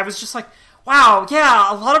season, I was just like, wow,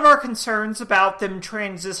 yeah, a lot of our concerns about them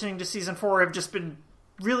transitioning to season 4 have just been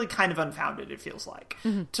really kind of unfounded, it feels like,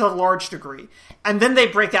 to a large degree. And then they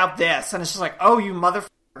break out this, and it's just like, oh, you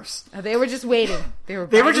motherfuckers. They were just waiting. They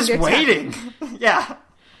were just waiting. Yeah.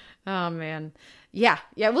 Oh, man. Yeah.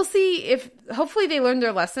 We'll see if, hopefully they learned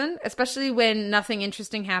their lesson, especially when nothing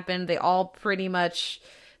interesting happened. They all pretty much,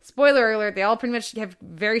 spoiler alert, they all pretty much have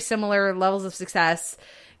very similar levels of success.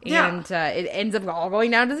 And it ends up all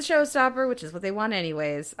going down to the showstopper, which is what they want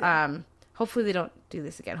anyways. Hopefully they don't do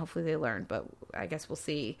this again. Hopefully they learn, but I guess we'll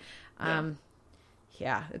see.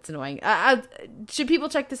 Yeah, it's annoying. Should people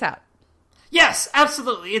check this out? Yes,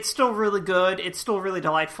 absolutely. It's still really good. It's still really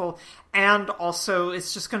delightful. And also,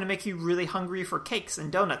 it's just going to make you really hungry for cakes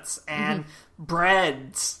and donuts and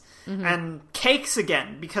breads and cakes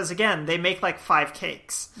again. Because, again, they make like 5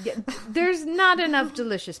 cakes. Yeah, there's not enough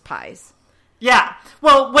delicious pies. Yeah.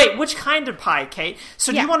 Well, wait, which kind of pie, Kate?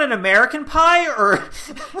 So do you want an American pie or?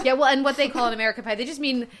 Yeah, well, and what they call an American pie, they just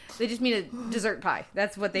mean a dessert pie.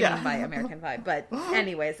 That's what they mean by American pie. But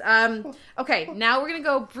anyways, okay, now we're going to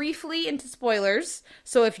go briefly into spoilers.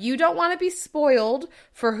 So if you don't want to be spoiled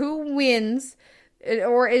for who wins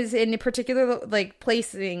or is in a particular like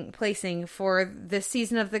placing for this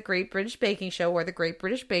season of the Great British Baking Show or the Great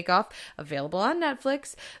British Bake Off, available on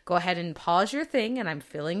Netflix, go ahead and pause your thing, and I'm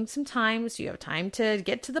filling some time so you have time to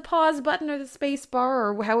get to the pause button or the space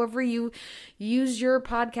bar or however you use your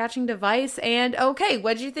podcatching device. And okay,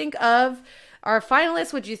 what did you think of our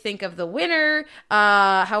finalists? What did you think of the winner?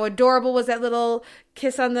 How adorable was that little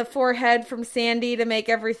kiss on the forehead from Sandy to make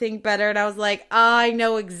everything better? And I was like, I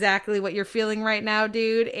know exactly what you're feeling right now,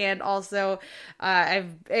 dude. And also,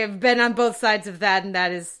 I've been on both sides of that, and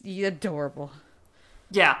that is adorable.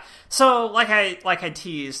 Yeah. So, like I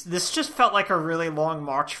teased, this just felt like a really long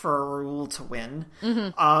march for Raoul to win.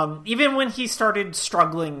 Even when he started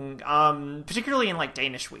struggling, particularly in like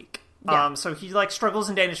Danish Week. Yeah. So he like struggles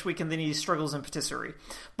in Danish Week, and then he struggles in patisserie.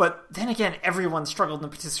 But then again, everyone struggled in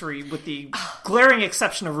patisserie with the glaring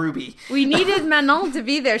exception of Ruby. We needed Manon to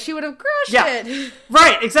be there. She would have crushed it.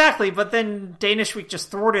 Right, exactly. But then Danish Week just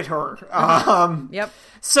thwarted her. Yep.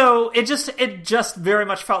 So it just very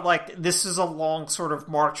much felt like this is a long sort of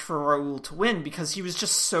march for Raoul to win, because he was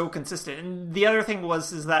just so consistent. And the other thing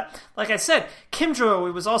is that, like I said, Kim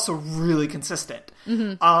Joy was also really consistent.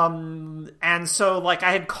 Mm-hmm. And so like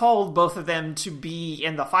I had called both of them to be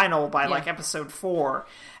in the final by like episode 4.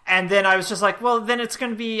 And then I was just like, well, then it's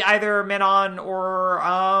going to be either Manon or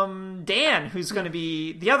Dan who's going to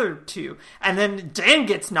be the other two. And then Dan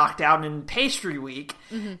gets knocked out in Pastry Week.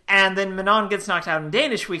 Mm-hmm. And then Manon gets knocked out in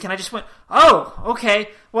Danish Week. And I just went, oh, okay,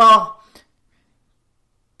 well,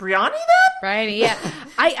 Bryony then? Bryony, yeah.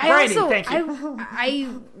 I Bryony, also, thank you. I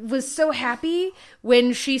was so happy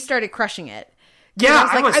when she started crushing it. Yeah,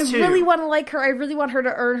 I was like, I too. really want to like her. I really want her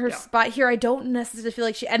to earn her spot here. I don't necessarily feel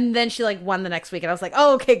like she... And then she like won the next week. And I was like,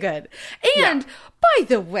 oh, okay, good. And by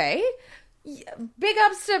the way, big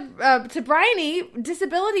ups to Bryony,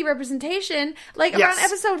 disability representation. Like around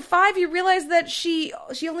episode 5, you realize that she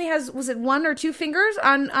only has, was it 1 or 2 fingers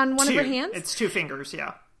on one of her hands? It's 2 fingers,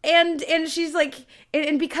 yeah. And she's like,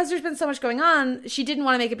 and because there's been so much going on, she didn't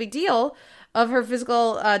want to make a big deal of her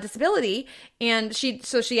physical disability, and she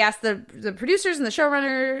asked the producers and the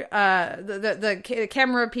showrunner, the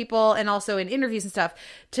camera people, and also in interviews and stuff,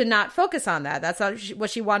 to not focus on that. That's what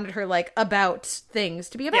she wanted her like about things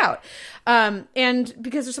to be about. And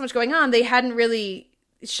because there's so much going on, they hadn't really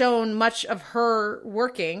shown much of her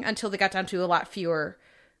working until they got down to a lot fewer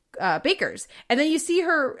bakers. And then you see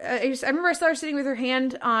her. I remember I saw her sitting with her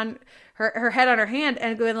hand on her head on her hand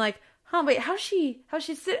and going like, oh wait, how's she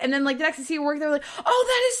sit? And then like the next time you see her work, they're like, oh,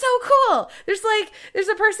 that is so cool. There's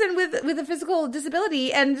a person with a physical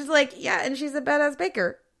disability, and just like, yeah, and she's a badass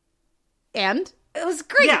baker. And it was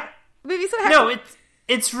great. Yeah. It made me so happy. No,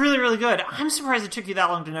 it's really, really good. I'm surprised it took you that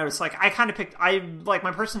long to notice. Like, my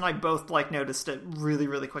person and I both like noticed it really,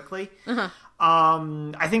 really quickly. Uh-huh.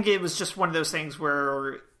 I think it was just one of those things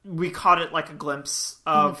where we caught it like a glimpse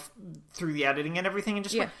of through the editing and everything, and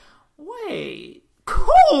just went, wait,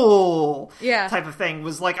 cool, type of thing.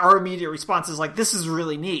 Was like our immediate response is like, this is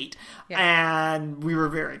really neat, and we were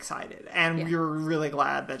very excited, and we were really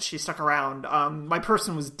glad that she stuck around. My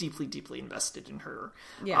person was deeply, deeply invested in her,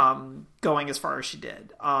 going as far as she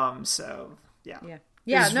did. So it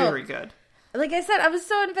was very good. Like I said, I was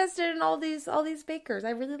so invested in all these bakers. I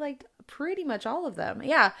really liked pretty much all of them.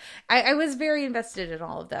 Yeah, I was very invested in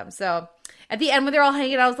all of them. So at the end when they're all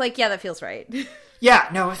hanging, I was like, yeah, that feels right. Yeah,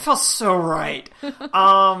 no, it felt so right.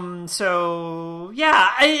 So yeah,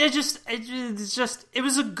 it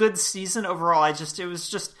was a good season overall. It was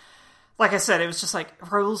just, like I said, it was just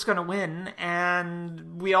like, Raoul's gonna win,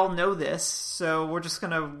 and we all know this, so we're just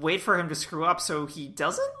gonna wait for him to screw up so he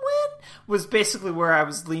doesn't win, was basically where I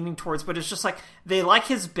was leaning towards. But it's just like, they like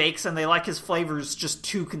his bakes and they like his flavors just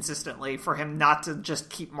too consistently for him not to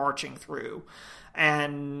just keep marching through.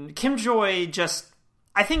 And Kim Joy just,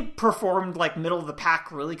 I think, performed like middle of the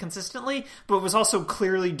pack really consistently, but was also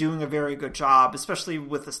clearly doing a very good job, especially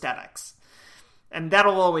with aesthetics. And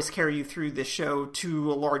that'll always carry you through this show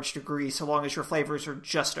to a large degree, so long as your flavors are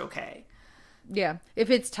just okay. Yeah, if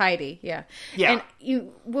it's tidy, yeah. And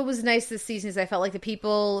what was nice this season is I felt like the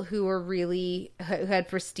people who had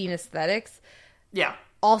pristine aesthetics,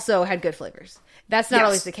 also had good flavors. That's not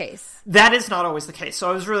always the case. That is not always the case. So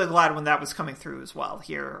I was really glad when that was coming through as well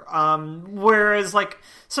here. Whereas, like,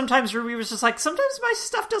 sometimes Ruby was just like, sometimes my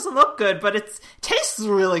stuff doesn't look good, but it tastes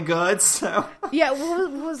really good, so... Yeah,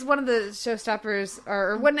 what was one of the showstoppers,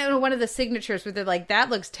 or one of the signatures where they're like,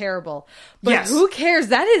 that looks terrible. But who cares?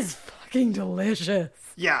 That is fucking delicious.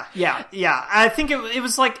 Yeah. I think it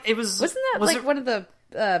was like, it was... Wasn't that one of the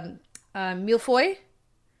millefeuille?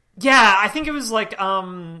 Yeah, I think it was like, it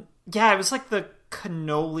was like the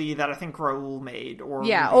cannoli that I think Raoul made. Or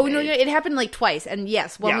no, it happened like twice. And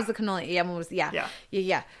yes, one was the cannoli. Yeah, one was, yeah.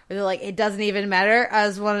 Where they're like, it doesn't even matter. I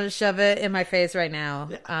just want to shove it in my face right now.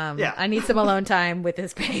 I need some alone time with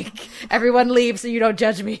this bake. Everyone leave so you don't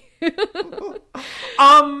judge me.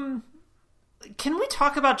 Can we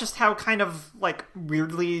talk about just how kind of like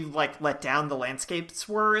weirdly like let down the landscapes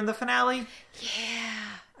were in the finale?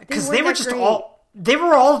 Yeah. Because they were just they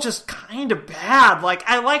were all just kind of bad. Like,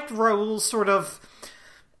 I liked Raoul's sort of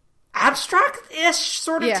abstract-ish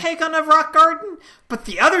sort of take on a rock garden, but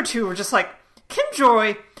the other two were just like, Kim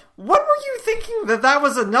Joy, what were you thinking that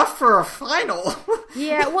was enough for a final?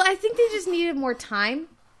 Yeah, well, I think they just needed more time.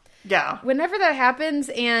 Yeah. Whenever that happens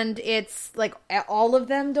and it's like all of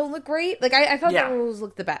them don't look great, like I thought the rules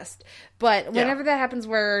looked the best. But whenever that happens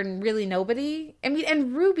where really nobody, I mean,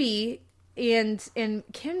 and Ruby and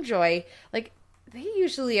Kim Joy, like they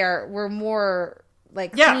usually were more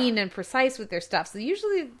like clean and precise with their stuff. So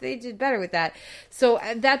usually they did better with that. So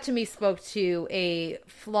that to me spoke to a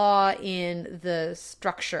flaw in the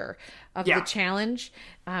structure of the challenge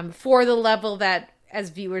for the level that as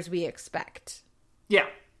viewers we expect. Yeah.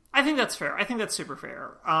 I think that's fair. I think that's super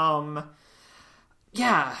fair.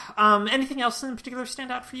 Anything else in particular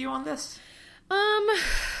stand out for you on this? No,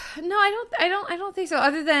 I don't think so.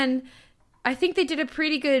 Other than I think they did a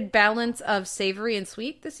pretty good balance of savory and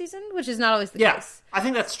sweet this season, which is not always the case. I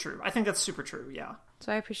think that's true. I think that's super true. Yeah.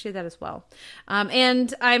 So I appreciate that as well.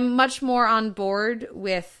 And I'm much more on board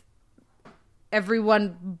with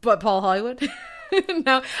everyone but Paul Hollywood.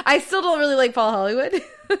 No, I still don't really like Paul Hollywood.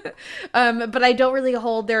 But I don't really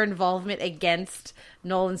hold their involvement against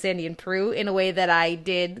Noel and Sandy and Prue in a way that I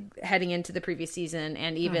did heading into the previous season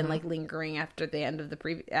and even like lingering after the end of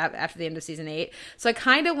after the end of season 8. So I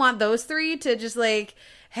kind of want those three to just like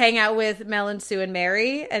hang out with Mel and Sue and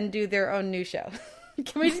Mary and do their own new show.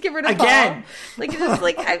 Can we just get rid of again? Paul? Like just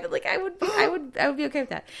like I would be okay with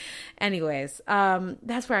that. Anyways,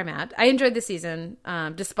 that's where I'm at. I enjoyed the season,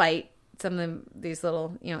 despite some of these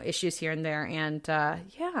little, issues here and there. And, I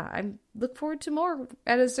look forward to more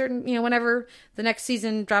at a certain, whenever the next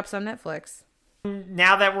season drops on Netflix.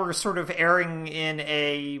 Now that we're sort of airing in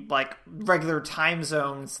a, like, regular time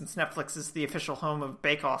zone, since Netflix is the official home of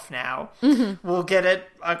Bake Off now, we'll get it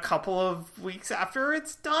a couple of weeks after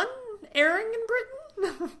it's done airing in Britain.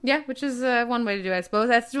 Yeah, which is one way to do it, I suppose.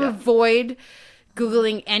 That's to avoid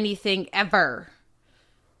Googling anything ever.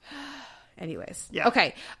 Anyways. Yeah.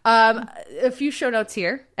 Okay. A few show notes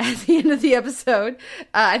here at the end of the episode.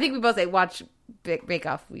 I think we both watch Bake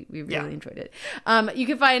Off. We really enjoyed it. You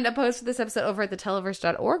can find a post for this episode over at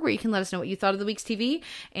theteleverse.org, where you can let us know what you thought of the week's TV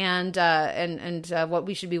and what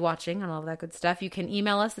we should be watching and all of that good stuff. You can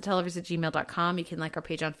email us, theteleverse@gmail.com. You can like our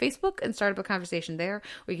page on Facebook and start up a conversation there,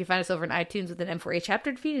 or you can find us over in iTunes with an M4A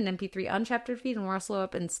chaptered feed, an MP3 unchaptered feed, and we're also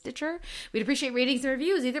up in Stitcher. We'd appreciate ratings and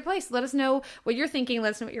reviews either place. Let us know what you're thinking. Let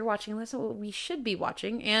us know what you're watching. Let us know what we should be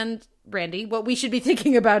watching. And Randy, what we should be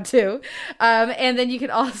thinking about too. And then you can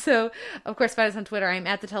also, of course, find us on Twitter. I'm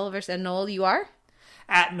at the Televerse, and Noel, you are?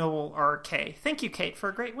 At Noel RK. Thank you, Kate, for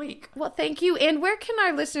a great week. Well, thank you. And where can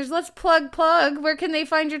our listeners, let's plug, where can they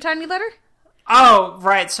find your tiny letter? Oh,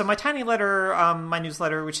 right. So my tiny letter, my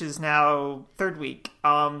newsletter, which is now third week,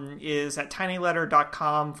 is at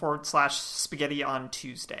tinyletter.com/spaghetti on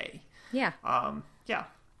Tuesday. Yeah. Yeah.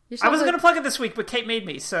 I wasn't going to plug it this week, but Kate made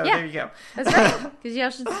me, so there you go. That's right, because y'all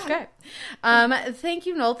should subscribe. Thank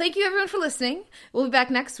you, Noel. Thank you, everyone, for listening. We'll be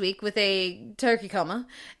back next week with a turkey coma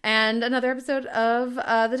and another episode of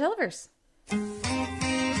The Televerse.